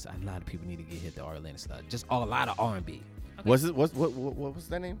Lennox. A lot of people need to get hit the Ari Lennox stuff. Just a lot of R&B. What's it? What's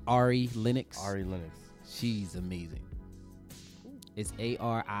that name? Ari Lennox. Ari Lennox. She's amazing. It's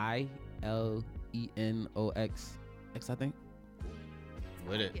ARILENOX, I think.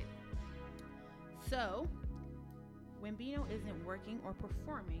 With it. So, when Bino isn't working or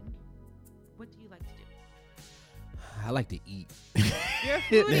performing, what do you like to do? I like to eat. You're a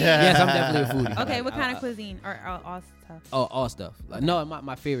foodie. Yes, I'm definitely a foodie. Okay, what kind I- of cuisine or all stuff? Oh, all stuff. Like, no,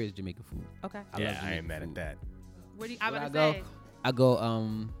 my favorite is Jamaican food. Okay. I love Yeah, I Jamaican ain't mad food. at that. Where do you? I'm Where about to I say.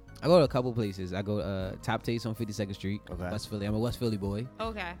 I go to a couple places. I go to Top Taste on 52nd Street, Okay. West Philly. I'm a West Philly boy.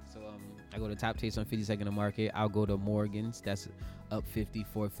 Okay. So I go to Top Taste on 52nd and Market. I'll go to Morgan's. That's up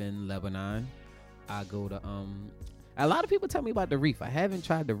 54th and Lebanon. I go to a lot of people tell me about the Reef. I haven't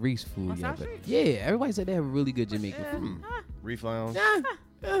tried the Reef's food On yet. South But Street? yeah, everybody said they have really good Jamaican food. Reef Lounge.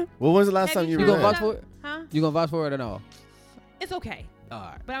 Yeah. Well, when's the last Have time you you You were gonna there? vouch for it? Huh? You gonna vouch for it or no? It's okay. All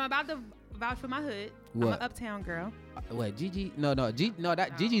right. But I'm about to vouch for my hood. I'm What? an uptown girl. Wait, Gigi? No,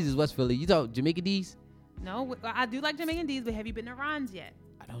 that Gigi's is West Philly. You talk Jamaican D's? No, I do like Jamaican D's, but have you been to Ron's yet?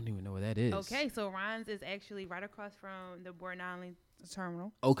 I don't even know where that is. Okay, so Ron's is actually right across from the Board Island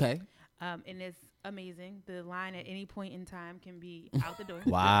terminal. Okay. And it's amazing. The line at any point in time can be out the door.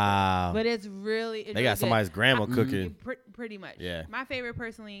 Wow. But it's really They got somebody's grandma Mm-hmm. cooking. Pretty much. Yeah. My favorite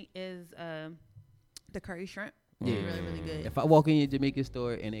personally is the curry shrimp. Yeah. It's really, really good. If I walk in your Jamaican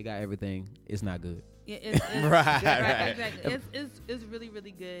store and they got everything, it's not good. Yeah, it's, Right. exactly. It's really,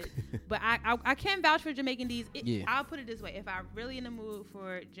 really good. But I can vouch for Jamaican D's. Yeah. I'll put it this way: if I'm really in the mood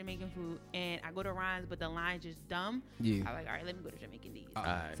for Jamaican food and I go to Ron's, but the line's just dumb, Yeah. I'm like, all right, let me go to Jamaican D's.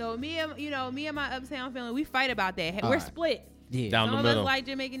 Alright. So me and my uptown family, we fight about that. All We're right. split. Yeah. Down Some the of middle. us like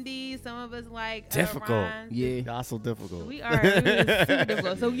Jamaican D's. Some of us like Difficult. Ron's. Yeah. Y'all so difficult. We are really super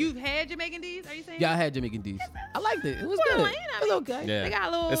difficult. So you've had Jamaican D's? Are you saying? Yeah, I had Jamaican D's. I liked it. It was Well, good. you know, It was okay. Yeah. They got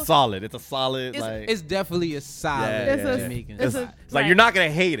a little. It's solid. It's a solid like. It's definitely a solid Yeah, It's a- Jamaican. it's spot. it's like you're not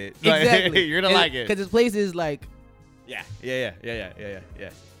gonna hate it. Like, Exactly. you're gonna like it. Because this place is like, Yeah.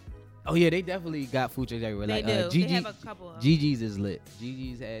 oh yeah, they definitely got food trucks everywhere. They Like do. Gigi, They have a couple of them. Gigi's is lit.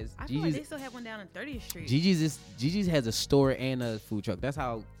 Gigi's has I feel like they Gigi's. still have one down on 30th Street. Gigi's has a store and a food truck. That's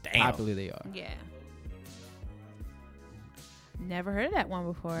how Damn. popular they are. Yeah. Never heard of that one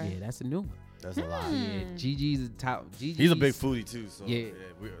before. Yeah, that's a new one. That's a lot. Yeah, Gigi's the top. Gigi's, He's a big foodie too. So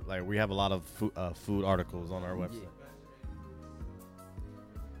Yeah. we have a lot of food articles on our website.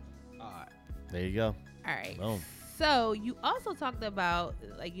 Alright. There you go. All right. Boom. So you also talked about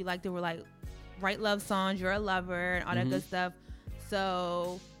like you like to write love songs. You're a lover and all that good stuff.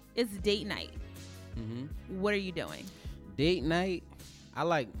 So it's date night. What are you doing? Date night, I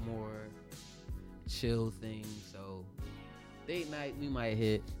like more chill things. So date night, we might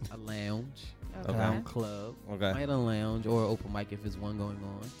hit a lounge, a club, might hit a lounge or open mic if there's one going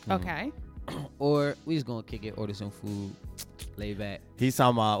on. Okay. Or we just gonna kick it, order some food, lay back. He's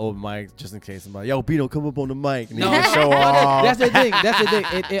talking about open mic just in case somebody, yo, Bino, come up on the mic. And No, he can show off. That's the thing.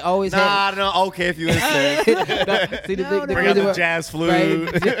 It always happens. No, okay, if you insist. See the thing. Bring out the jazz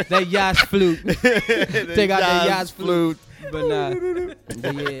flute. Right? That Yas flute. Take out that Yas flute. flute.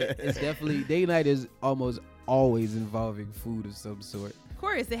 But yeah, it's definitely date night is almost always involving food of some sort. Of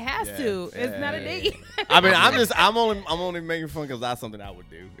course, it has to. It's not a date. I mean, I'm only making fun because that's something I would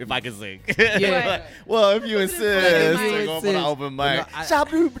do if I could sing. Yeah. Like, well, if you insist, we're going for the open mic.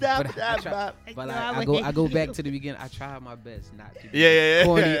 But I go back to the beginning. I try my best not to be Yeah.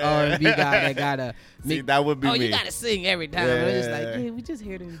 corny R&B guy that gotta See, make. that would be Oh, me. you gotta sing every time. Yeah. It's just like, yeah, we just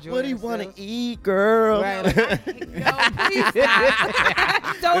here to enjoy. What do you want ourselves. to eat, girl? Right. No, please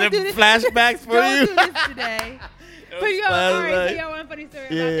stop. Don't And do then this. flashbacks for Don't you. do this today. But yo, all right, so y'all want a funny story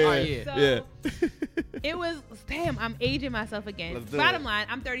about Yeah, that? So it was, damn, I'm aging myself again. Let's do Bottom it. line,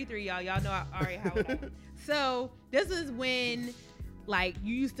 I'm 33, y'all. Y'all know all right how old I am. So this is when, like,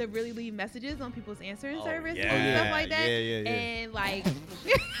 you used to really leave messages on people's answering service and stuff like that. Yeah. And, like,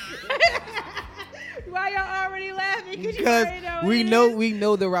 why y'all already laughing? You Because already know we it know is. we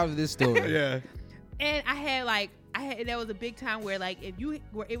know the route of this story. Yeah. And there was a big time where, like, if you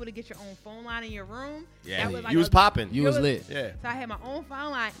were able to get your own phone line in your room, Yeah. that was like You was popping. You was lit. Yeah. So I had my own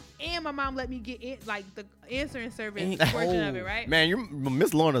phone line, and my mom let me get in, like, the answering service Ain't portion of it, cold. right? Man,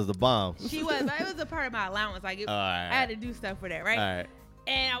 Miss Lorna's the bomb. She was, but it was a part of my allowance. Like, All right. I had to do stuff for that, right? All right.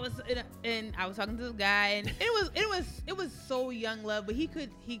 And I was talking to this guy, and it was so young love, but he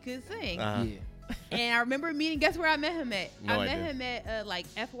could sing. Uh-huh. Yeah. And I remember meeting. Guess where I met him at? No I met idea. him at like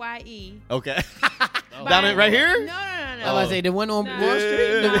FYE. Okay. Oh. Down it right here? No. I was about to say the one on No, Wall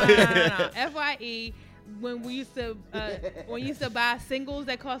Street. no. FYE, when we used to buy singles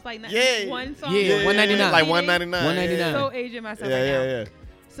that cost like one song. Yeah, $1.99. Like $1.99. $1.99. So aging myself right now. Yeah.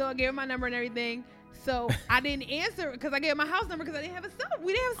 So I gave him my number and everything. So I didn't answer because I gave him my house number because I didn't have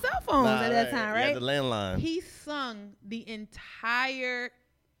we didn't have cell phones at that time, Yeah, right? the landline. He sung the entire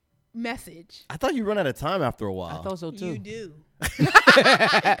message. I thought you run out of time after a while. I thought so too. You do. He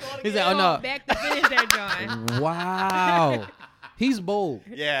said, "Oh no, Back to finish that, John. wow, he's bold.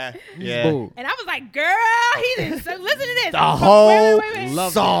 Yeah. He's Yeah. bold. And I was like, girl, he didn't listen to this. The whole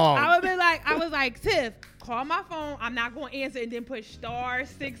Wait. song. I was like, Tiff, call my phone. I'm not going to answer, and then push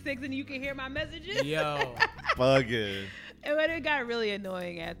 *66 and you can hear my messages. Yo, Bugging. But it got really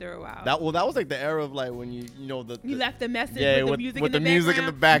annoying after a while. That was like the era of like when you left the message yeah, with the music with in the the music in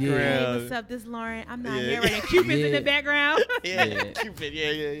the background. background. Hey, what's up? This Lauren. I'm not Yeah. here right now. Cupid's in the background. Yeah, Cupid.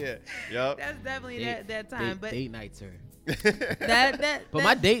 Yeah. Yup. That's definitely that time. But date nights are. But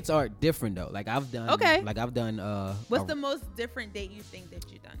my dates are different though. Like I've done. Okay. Like I've done. What's the most different date you think that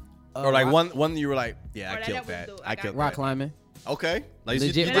you've done? Or like one you were like, yeah, Or I that killed was that. the- I killed rock that. climbing. Okay. Like you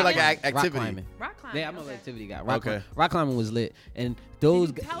Legit did like rock- an activity. Rock climbing. Rock climbing. Yeah, I'm an okay. activity guy. Rock, Okay. rock climbing was lit, and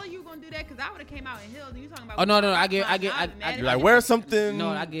those. Did you tell her you were gonna do that? Because I would have came out in heels and you talking about. Oh, no, rock I gave- climbing. I- would've been mad You're at like, you. where's something? No,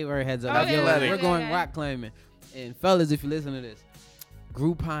 I gave her a heads up. Okay, Like, yo, okay, we're okay, going okay. rock climbing, and fellas, if you listen to this,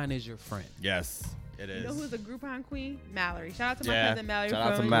 Groupon is your friend. Yes, it is. You know who's a Groupon queen? Mallory. Shout out to my Yeah. cousin Mallory. Shout out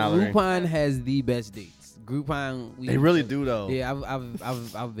to from- Mallory. Groupon has the best dates. Groupon, They really do though. Yeah,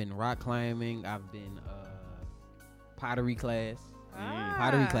 I've been rock climbing. I've been pottery class. Ah,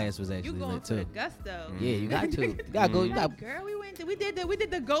 Pottery class was You actually going lit for the too. gusto? Yeah, you got to. You gotta go. You got. Like, girl, we did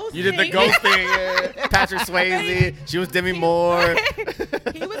the ghost. You did the thing. ghost thing. Yeah. Patrick Swayze. She was Demi Moore.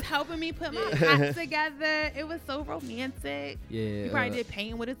 He was helping me put my hats together. It was so romantic. Yeah. You probably did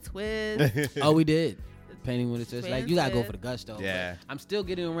painting with a twist. Oh, we did. Painting with a twist. Like you gotta go Twist. for the gusto. but Yeah. I'm still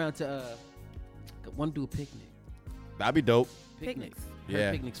getting around to want to do a picnic. That'd be dope. Picnics. Her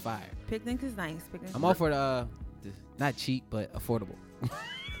Yeah. picnic's fire. Picnic is nice. Picnic. I'm all for the not cheap but affordable.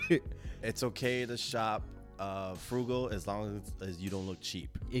 It's okay to shop frugal as long as you don't look cheap.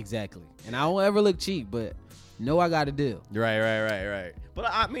 Exactly. And I don't ever look cheap, but know I got a deal. Right. But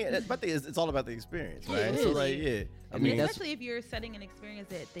I mean, it's all about the experience, right? it So is. like, yeah. I mean, mean, that's- especially if you're setting an experience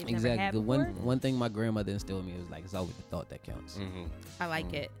that they've never Exactly. had The before. one thing my grandmother instilled in me was like it's always the thought that counts. mhm. I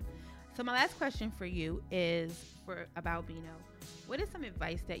like it. So my last question for you is about Bino. What is some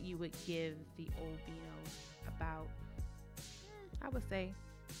advice that you would give the old Bino about, I would say,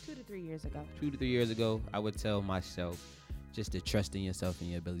 2 to 3 years ago? 2 to 3 years ago, I would tell myself just to trust in yourself and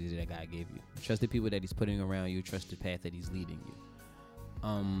your abilities that God gave you. Trust the people that he's putting around you. Trust the path that he's leading you.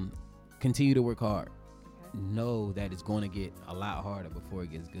 Continue to work hard. Okay. Know that it's going to get a lot harder before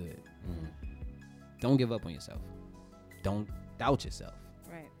it gets good. Don't give up on yourself. Don't doubt yourself.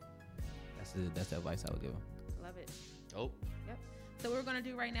 Right. That's the advice I would give him. Love it. Oh. Yep. So what we're going to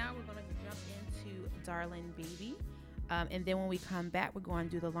do right now, we're going to jump into Darling Baby. And then when we come back, we're going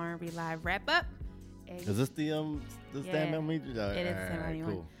to do the Lauren Reed Live wrap up. Is this the Stand By Me? It is Stand By Me.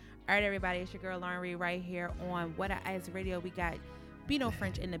 Cool. All right, everybody. It's your girl Lauren Reed right here on What I Ice Radio. We got Bino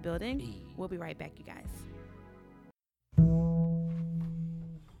French in the building. We'll be right back, you guys.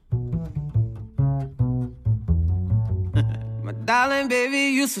 My darling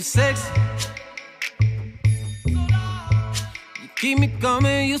baby, you so sexy. You keep me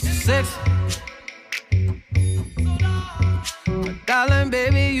coming, you so sexy. My darling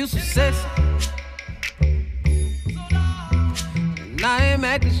baby, you so sexy. And I ain't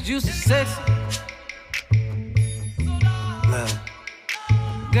mad 'cause you so sexy. Look.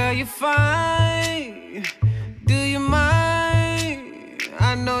 Girl, you're fine. Do you mind?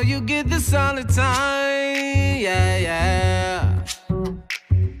 I know you get this all the time. Yeah, yeah.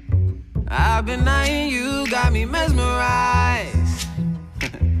 I've been eyeing you, got me mesmerized.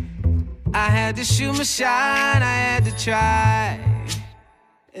 I had to shoot my shot, I had to try.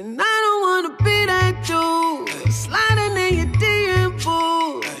 And I don't wanna be that dude sliding in your DM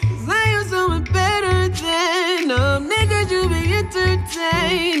pool. 'Cause I am someone better than them niggas you be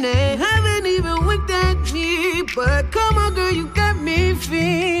entertaining. Haven't even winked at me, but come on girl, you got me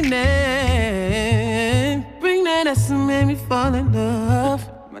fiending. Bring that ass and make me fall in love.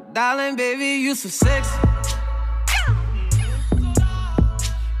 My darling baby, you so sexy.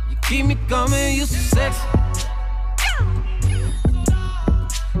 You keep me coming, you so sexy.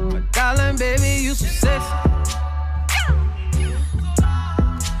 My darling baby, you so sexy.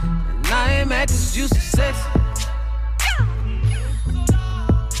 And I ain't mad 'cause you so sexy.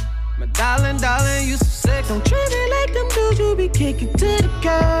 My darling, darling, you so sexy. Don't treat me like them dudes you be kicking to the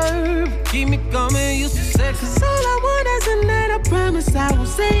curb. Keep me coming, you so sexy. 'Cause all I want is a night, I promise I won't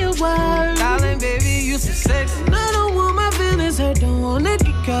say a word. Darling, baby, you so sexy. And I don't want my feelings hurt, don't wanna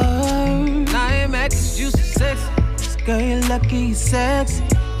get curved. I ain't mad 'cause you so sexy. 'Cause girl, you're lucky, you're sexy.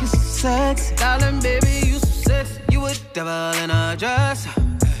 You so sexy. Darling, baby, you so sexy. You a devil in a dress.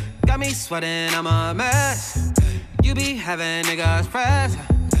 Got me sweating, I'm a mess. You be having niggas press.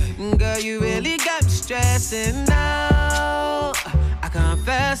 Girl, you really got me stressing now. I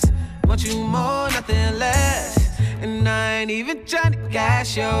confess, want you more, nothing less. And I ain't even trying to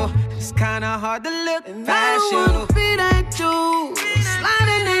gas you. It's kinda hard to look past you. I don't wanna be that dude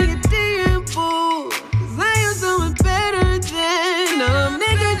sliding in your DM pool. 'Cause I am someone better than them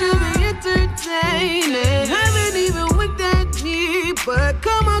niggas you be entertaining. Haven't even winked at me, but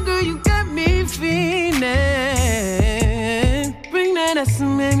come on girl, you got me fiending. Bring that ass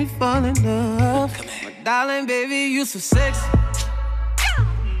and make me fall in love. My darling baby, you so sexy.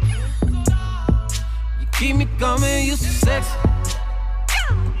 You keep me coming, you so sexy.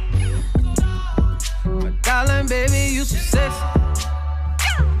 My darling baby, you so sexy.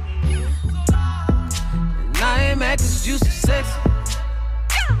 And I ain't mad 'cause you so sexy.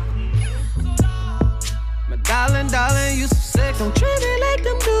 My darling, darling, you so sexy. Don't treat me like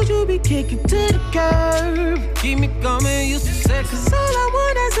them dudes you be kicking to the curb. Keep me coming, you so sexy. 'Cause all I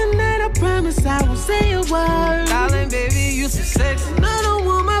want is a night, I promise I won't say a word. Darling, baby, you so sexy. And I don't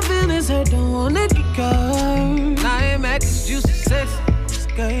want my feelings hurt, don't wanna get curved. I ain't mad 'cause you so sexy. 'Cause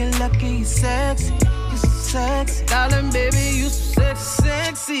girl, you're lucky, you're sexy. You so sexy. Darling, baby, you so sexy.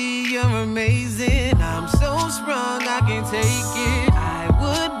 Sexy, you're amazing. I'm so sprung, I can't take it. I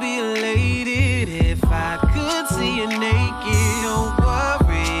would be elated if I could see you naked. Don't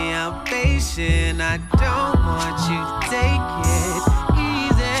worry, I'm patient. I don't want you to take it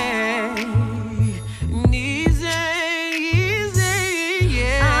easy, easy,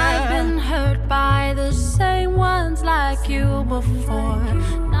 yeah. I've been hurt by the same ones like you before.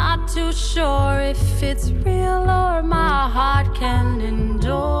 Not too sure if it's real or my heart can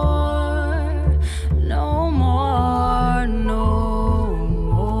endure. No more, no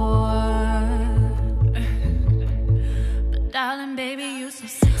more. But darling, baby, you so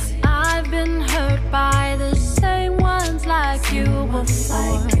sexy. I've been hurt by the same ones like you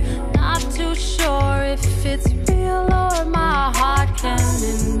before. Not too sure if it's real or my heart can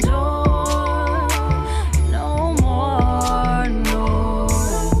endure. No more, no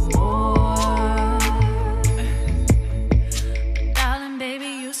more.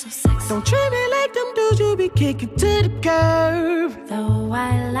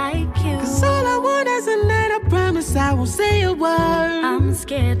 like you. Cause all I want is a night, I promise I won't say a word. I'm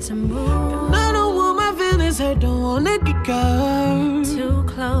scared to move. I don't want my feelings hurt, don't wanna get hurt. Too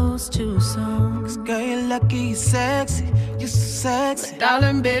close, too soon. Cause girl, you're lucky, you're sexy, you're so sexy.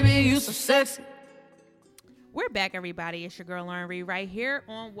 Darling, baby, you so sexy. We're back, everybody. It's your girl Lauren Reed right here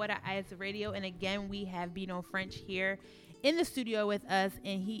on What I Ice Radio. And again, we have Bino French here in the studio with us,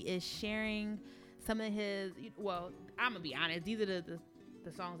 and he is sharing some of his, well, I'm going to be honest, these are the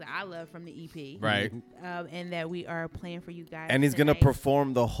songs that I love from the EP. Right. And that we are playing for you guys. And he's going to tonight.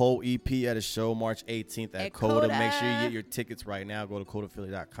 perform the whole EP at a show March 18th at Coda. Coda. Make sure you get your tickets right now. Go to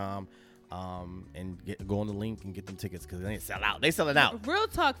CodaPhilly.com and go on the link and get them tickets because they sell out. They sell it out. Real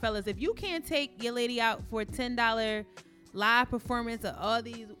talk, fellas. If you can't take your lady out for a $10 live performance of all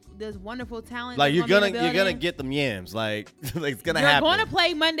this wonderful talent, Like you're gonna gonna get them yams. Like it's gonna You're happen. going to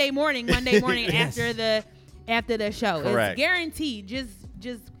play Monday morning Yes. after the show. Correct. It's guaranteed. Just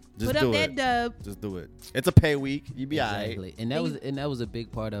put do up it. that dub. Just do it. It's a pay week. You be Exactly. alright. And that was a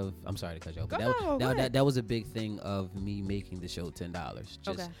big part of. I'm sorry to cut you off. But Go ahead. that was a big thing of me making the show $10. Just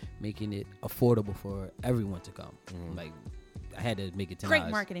Okay. making it affordable for everyone to come. Like I had to make it $10. Great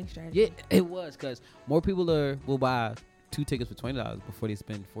marketing strategy. Yeah, it was because more people will buy 2 tickets for $20 before they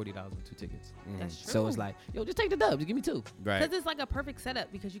spend $40 on 2 tickets. That's true. So it's like, yo, just take the dub. Just give me 2. Right. Because it's like a perfect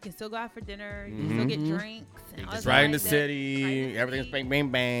setup because you can still go out for dinner, you can still get drinks. And all It's that right in the like that. city. Right in the Everything's city. bang, bang,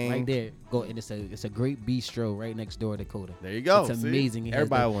 bang. Right there, go and it's a great bistro right next door to Coda. There you go. It's See? amazing. It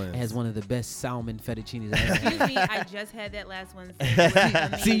Everybody has wins. It has one of the best salmon fettuccinis I've ever had. Excuse me, I just had that last one.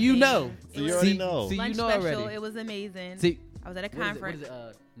 It was See, you amazing. know. It You was already know. See, you lunch know special. already. It was amazing. See, I was at a what is it? conference.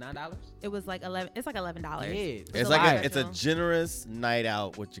 $9? It was like $11. It's like $11. Yeah. It's a like lot. it's a generous night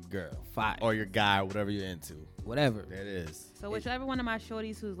out with your girl. Fire. Or your guy, whatever you're into. Whatever. There it is. So whichever one of my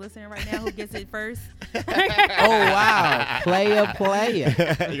shorties who's listening right now who gets it first. Oh wow, player.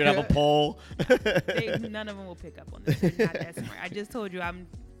 You're gonna have a poll. None of them will pick up on this. They're not that smart. I just told you I'm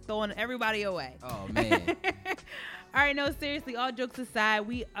throwing everybody away. Oh man. All right, no, seriously. All jokes aside,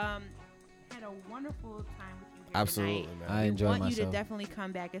 we had a wonderful time with you here Absolutely, tonight. man. I We enjoy want you myself. to definitely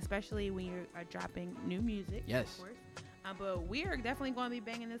come back, especially when you are dropping new music. Yes. Of course. But we are definitely going to be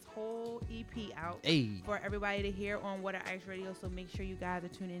banging this whole EP out Hey. for everybody to hear on Water Ice Radio. So make sure you guys are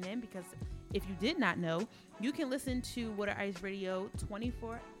tuning in because if you did not know, you can listen to Water Ice Radio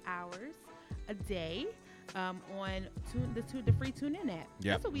 24 hours a day on the free TuneIn app. Yep.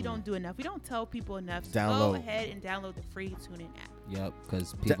 That's what we don't do enough. We don't tell people enough. So Download. go ahead and download the free TuneIn app. Yep,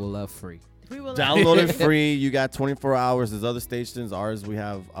 because people love free. We will Download it free. You got 24 hours. There's other stations. Ours, we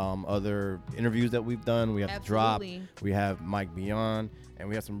have other interviews that we've done. We have to drop. Absolutely. We have Mike Beyond, and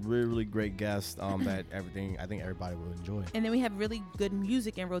we have some really, really great guests that I think everybody will enjoy. And then we have really good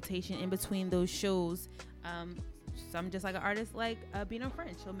music in rotation in between those shows. Some just like an artist like Bino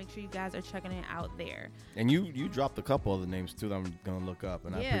French. So make sure you guys are checking it out there. And you dropped a couple other names too that I'm gonna look up,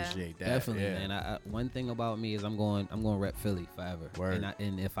 and I Yeah. appreciate that. Definitely, yeah. man. I, one thing about me is I'm going rep Philly forever. Word.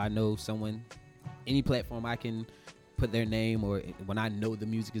 And if I know someone, any platform I can put their name, or when I know the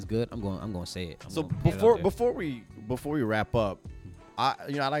music is good, I'm going to say it. So gonna get it out there. before we wrap up, I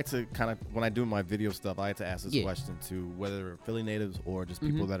like to kind of, when I do my video stuff, I like to ask this Yeah. question to whether Philly natives or just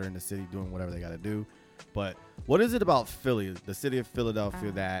people Mm-hmm. that are in the city doing whatever they got to do. But what is it about Philly, the city of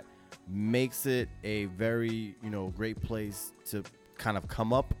Philadelphia, that makes it a very great place to kind of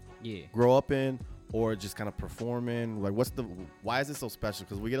come up, Yeah. grow up in, or just kind of perform in? Like, why is it so special?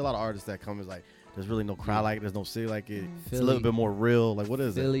 Because we get a lot of artists that come, is like, there's really no crowd like it, there's no city like it. It's a little Philly- bit more real. Like, what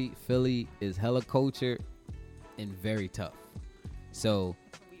is it? Philly is hella cultured and very tough. So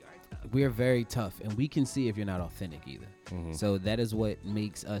we're very tough, and we can see if you're not authentic either. Mm-hmm. So that is what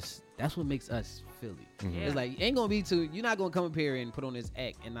makes us. That's what makes us Philly. Mm-hmm. Yeah. It's like you ain't gonna be too. You're not gonna come up here and put on this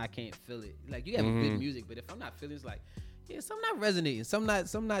act, and I can't feel it. Like you have good music, but if I'm not feeling, it's like, yeah, some not resonating, some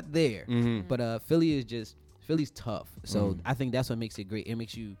not there. But Philly's tough. So I think that's what makes it great. It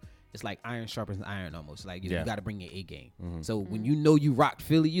makes you. It's like iron sharpens iron almost. Like you got to bring your A game. So when you know you rocked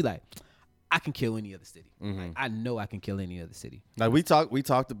Philly, you like, I can kill any other city. Like, I know I can kill any other city. Like we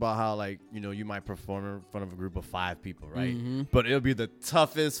talked about how, like, you might perform in front of a group of 5 people, right? But it'll be the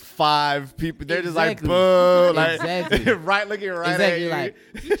toughest 5 people. They're just like, Exactly. boo, like, Exactly. right, looking right Exactly, at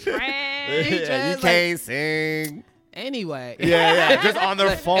you. like, Yeah, you can't sing. Anyway. Yeah, just on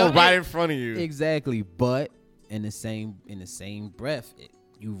their phone Okay. right in front of you. Exactly. But in the same breath,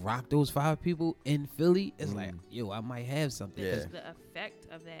 you rock those 5 people in Philly. It's like, yo, I might have something. Yeah. 'Cause The effect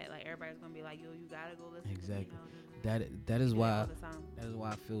of that, like everybody's gonna be like, yo, you gotta go listen. Exactly. To, that is why all the time. that is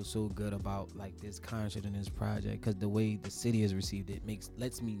why I feel so good about like this concert and this project, because the way the city has received it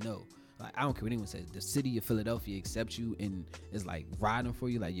lets me know, like I don't care what anyone says, the city of Philadelphia accepts you and is like riding for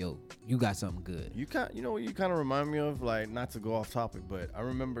you. Like, yo, you got something good. You know what you kind of remind me of, like, not to go off topic, but I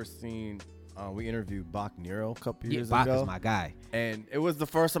remember seeing. We interviewed Bach Nero a couple years Bach ago. is my guy, and it was the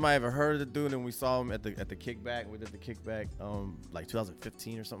first time I ever heard of the dude. And we saw him at the kickback. We did the kickback, like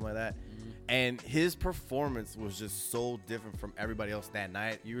 2015 or something like that. And his performance was just so different from everybody else that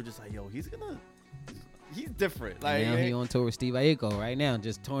night. You were just like, yo, he's different. Like, now he on tour with Steve Aoki right now,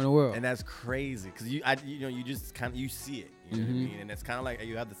 just touring the world. And that's crazy because you just kind of you see it. You know what I mean? And it's kind of like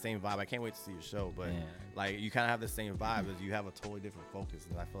you have the same vibe. I can't wait to see your show, but like you kind of have the same vibe as you have a totally different focus.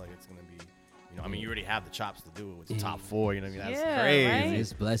 And I feel like it's gonna be. I mean, you already have the chops to do it with the top 4. You know what I mean? That's crazy. Right?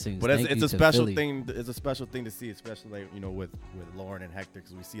 It's blessings. But it's a special Philly. thing. It's a special thing to see, especially like, with Lauren and Hector,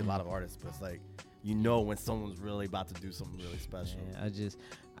 because we see a lot of artists. But it's like when someone's really about to do something really special. Yeah,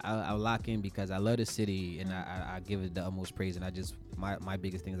 I lock in because I love the city and I give it the utmost praise. And my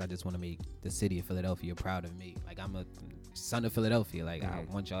biggest thing is I just want to make the city of Philadelphia proud of me. Like, I'm a son of Philadelphia. Like, I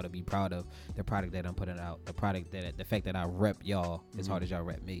want y'all to be proud of the product that I'm putting out. The fact that I rep y'all as hard as y'all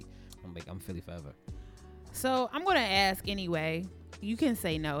rep me. I'm Philly forever. So I'm gonna ask anyway. You can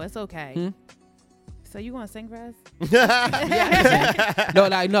say no. It's okay. So you gonna sing for us?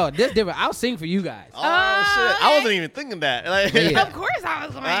 No, this different. I'll sing for you guys. Oh shit! I wasn't even thinking that. Like, Of course I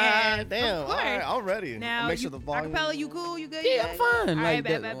was gonna ask. Damn. Of All course. right, I'm ready. Now, make sure the volume. acapella, you cool? You good? Yeah, I'm fine. All right,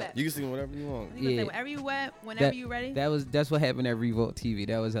 Like, bet. You can sing whatever you want. You can say whatever you want, whenever you ready. That's what happened at Revolt TV.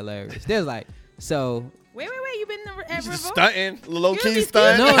 That was hilarious. There's like so. Wait. You been at You just Revolt? stunting, low You key be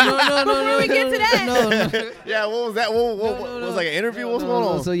stunting. No. Before we get to that. No. Yeah, what was that? What was like an interview? What's going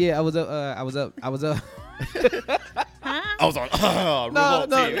on? So yeah, I was up. I was up. I was on Revolt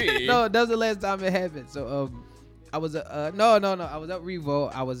TV. No, that was the last time it happened. So I was no. I was at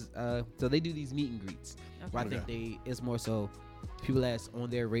Revolt. I was so they do these meet and greets. Where I think it's more so people that's on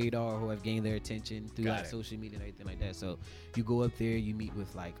their radar who have gained their attention through like social media and everything like that. So you go up there, you meet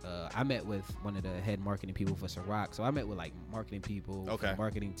with like I met with one of the head marketing people for Ciroc. So I met with like marketing people, for the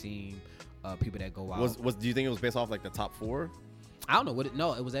marketing team, people that go out. Do you think it was based off like the top 4? I don't know what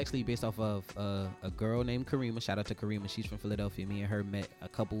it was actually based off of a girl named Karima. Shout out to Karima. She's from Philadelphia. Me and her met a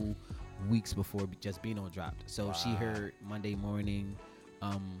couple weeks before Just Beano dropped. So she heard Monday morning.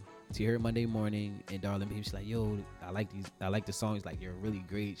 She heard Monday morning and Darling Baby. She's like, yo, I like the songs. Like, you're really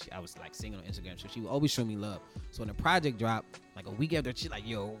great. I was like singing on Instagram. So she would always show me love. So when the project dropped, like a week after, she's like,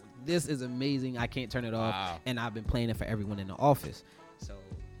 yo, this is amazing. I can't turn it off. And I've been playing it for everyone in the office. So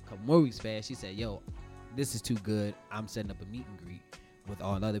a couple more weeks passed. She said, yo, this is too good. I'm setting up a meet and greet with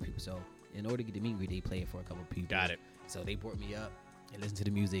all the other people. So in order to get the meet and greet, they play it for a couple people. Got it. So they brought me up and listened to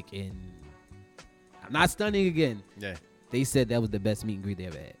the music. And I'm not stunning again. Yeah. They said that was the best meet and greet they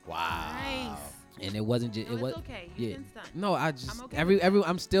ever had. Wow. Nice. And it wasn't just. No, it was okay. You can stunt. No, I just I'm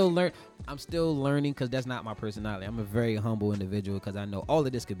okay I'm still learning because that's not my personality. I'm a very humble individual because I know all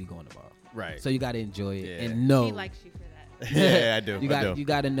of this could be going tomorrow. Right. So you got to enjoy it Yeah. and know. He likes you for that. Yeah, I do. You got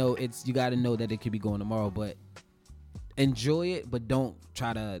to know you got to know that it could be going tomorrow, but enjoy it, but don't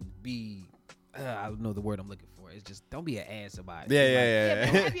try to be. I don't know the word I'm looking for. It's just don't be an ass about it.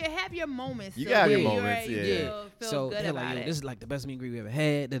 Yeah. But have your moments. You so got your you're moments, right, you yeah. Feel So good they're about like, yo, it. this is like the best meet and greet we ever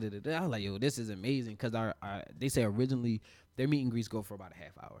had. I was like, yo, this is amazing because they say originally their meet and greets go for about a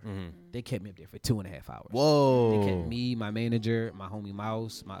half hour. They kept me up there for 2.5 hours. Whoa. They kept me, my manager, my homie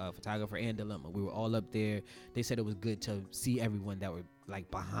Mouse, my photographer, and Dilemma. We were all up there. They said it was good to see everyone that were like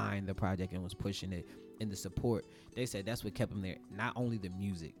behind the project and was pushing it and the support. They said that's what kept them there. Not only the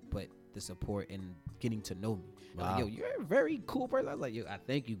music, but the support and getting to know me. Wow. Like, yo, you're a very cool person. I was like, yo, I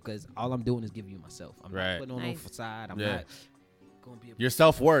thank you because all I'm doing is giving you myself. I'm not putting on no facade. I'm not going to be your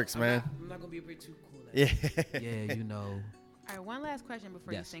self works, man. I'm not going to be pretty too cool. Yeah, you know. All right, one last question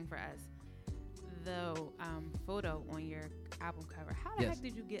before you sing for us. The photo on your album cover. How the heck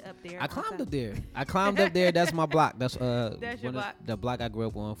did you get up there? I climbed up there. That's my block. That's your block. The block I grew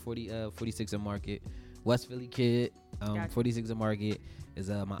up on, 46 and Market. West Philly kid. 46 and Market is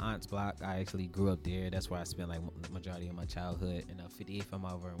my aunt's block. I actually grew up there. That's where I spent like the majority of my childhood. And 58th and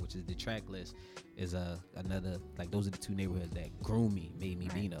Malvern, which is the track list, is another, like, those are the two neighborhoods that groomed me, made me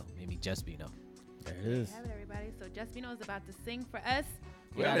Bino, made me Just Bino. There it is. Have it, everybody. So Just Bino is about to sing for us.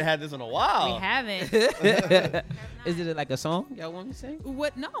 We haven't had this in a while. We haven't. Is it like a song y'all want me to sing?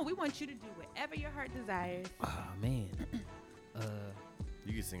 What? No, we want you to do whatever your heart desires. Oh man.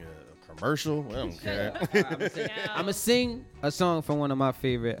 You can sing a commercial. I don't care. I'm gonna sing a song from one of my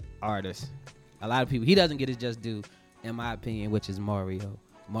favorite artists. A lot of people, he doesn't get his just due, in my opinion, which is Mario.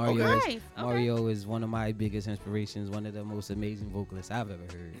 Mario is one of my biggest inspirations, one of the most amazing vocalists I've ever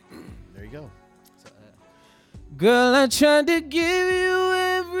heard. There you go. Girl, I tried to give you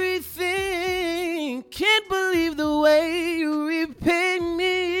everything Can't believe the way you repaid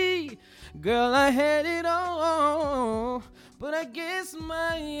me. Girl, I had it all, but I guess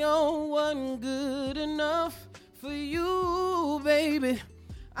my own wasn't good enough for you, baby.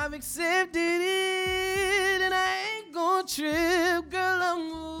 I've accepted it, and I ain't gonna trip. Girl,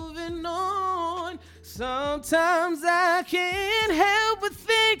 I'm moving on. Sometimes I can't help but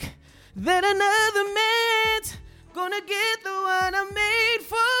think that another man's gonna get the one I made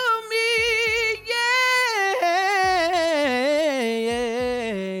for me.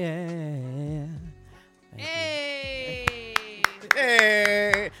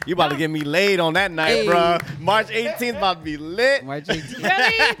 Hey, you about to get me laid on that night, bro. March 18th about to be lit. March 18th.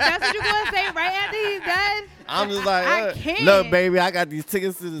 Really? That's what you're gonna say right after he's done? I'm just like, I can't. look, baby, I got these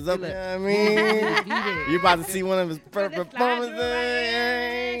tickets to this up there. I mean, you about to see one of his perfect performances.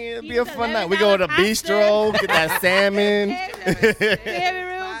 It'll be a fun night. We go to the bistro, get that salmon.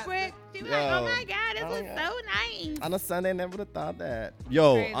 Real quick. She was like, oh my God, this was so nice. On a Sunday, never would have thought that.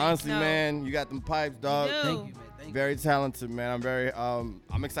 Yo, Crazy. honestly, No. man, you got them pipes, dog. You do. Thank you, man. Thank you. Very talented, man.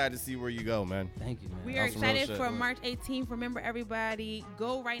 I'm excited to see where you go, man. Thank you, man. We are That's some real excited shit, for man. March 18th. Remember, everybody,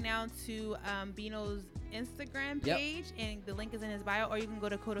 go right now to Bino's Instagram Yep. page, and the link is in his bio, or you can go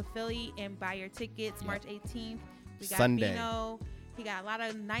to Coda Philly and buy your tickets. Yep. March 18th. We got Sunday. Bino. He got a lot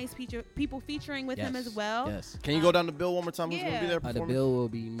of nice people featuring with him Yes. as well. Yes. Can you go down the bill one more time? Who's Yeah. gonna be there The performing? bill will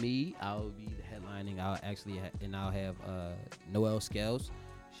be me. I'll be headlining. I'll actually and I'll have Noelle Scales.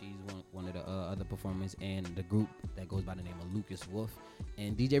 She's one of the other performers, and the group that goes by the name of Lucas Wolf.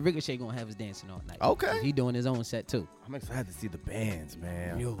 And DJ Ricochet gonna have us dancing all night. Okay. He doing his own set too. I'm excited to see the bands,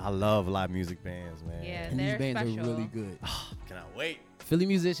 man. Yo. I love live music bands, man. Yeah, And these they're bands special. are really good. Can I wait? Philly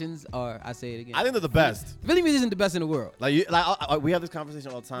musicians are, I say it again. I think they're the best. Philly musicians the best in the world. We have this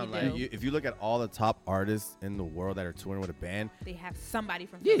conversation all the time. We Like, do. if you look at all the top artists in the world that are touring with a band, They have somebody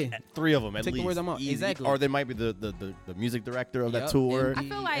from Yeah. Philly. 3 of them at Take the least. words I'm on. Easy. Exactly. Or they might be the music director of that Yup, tour. MD. I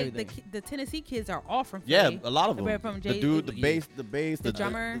feel like Everything. the Tennessee kids are all from Yeah, Philly. a lot of them. They're from The Jay- dude, the Yeah. bass, The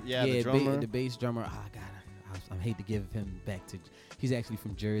drummer. Yeah, the drummer. The bass drummer. Oh, God, I hate to give him back to. He's actually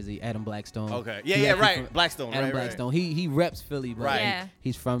from Jersey. Adam Blackstone. Okay. He's Yeah, actually right. from- Blackstone. Adam right, Blackstone. He reps Philly, but Right. Yeah.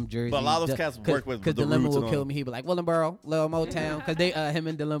 he's from Jersey. But a lot of those cats work with because the Dilemma roots will and kill all. me. He'd be like Willenboro, Little Motown, because they him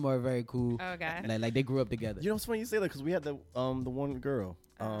and Dilemma are very cool. Okay. Like they grew up together. You know what's funny you say that because we had the one girl.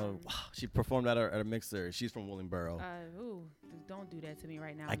 She performed at a mixer. She's from Willingboro. Ooh, don't do that to me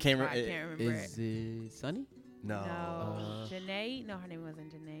right now. I can't I re- can't remember Is it. it Sunny? No. Janae? No, her name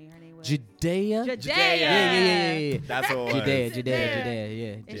wasn't Janae. Her name was Judea? Jadea. Yeah. That's what it was. Judea, Yeah.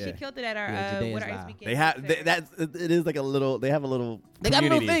 yeah. And Yeah. she killed it at our Yeah, Judea's What Ice live. Weekend. They have concert. it is like a little. They have a little. They got a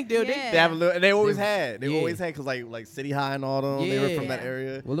little community. thing, dude. Yeah. They have a little, and they always They- had. They yeah. always had because like City High and all them. They were from that Yeah.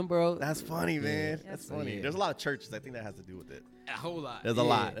 area. Willenboro. That's funny, man. Yeah. That's So, funny. yeah. There's a lot of churches. I think that has to do with it. a whole lot. There's a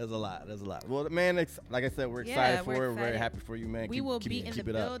lot. There's a lot. There's a lot. Well, man, like I said, we're Yeah, excited we're for it. We're very excited. happy for you, man. We Keep- will keep- be in keep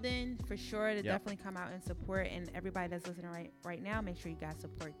the it up. building for sure to Yep. definitely come out and support. And everybody that's listening right now, make sure you guys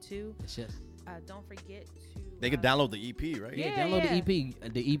support too. Yes. Don't forget to. They could download the EP, right? Yeah, Yeah, download yeah. the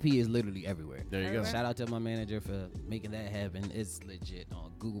EP. The EP is literally everywhere. There you go. Everywhere. Shout out to my manager for making that happen. It's legit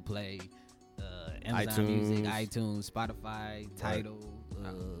on Google Play, Amazon iTunes. Music, iTunes, Spotify, Tidal,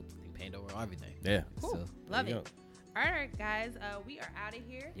 Pandora, everything. Yeah. Cool. So, Love there you it. All right, guys. We are out of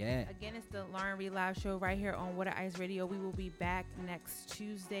here. Yeah. Again, it's the Lauren Reed Live Show right here on Water Ice Radio. We will be back next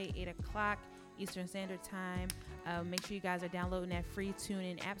Tuesday, 8 o'clock Eastern Standard Time. Make sure you guys are downloading that free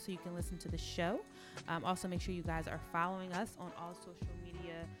TuneIn app so you can listen to the show. Also, make sure you guys are following us on all social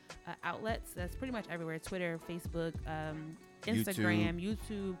media outlets. That's pretty much everywhere: Twitter, Facebook, Instagram,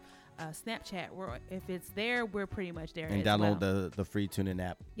 YouTube. Snapchat. If it's there, we're pretty much there. And as download well. the free TuneIn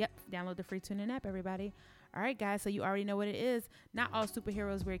app. Yep, download the free TuneIn app, everybody. All right, guys, so you already know what it is. Not all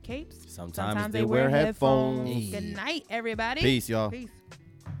superheroes wear capes. Sometimes they wear headphones. Hey. Good night, everybody. Peace, y'all. Peace.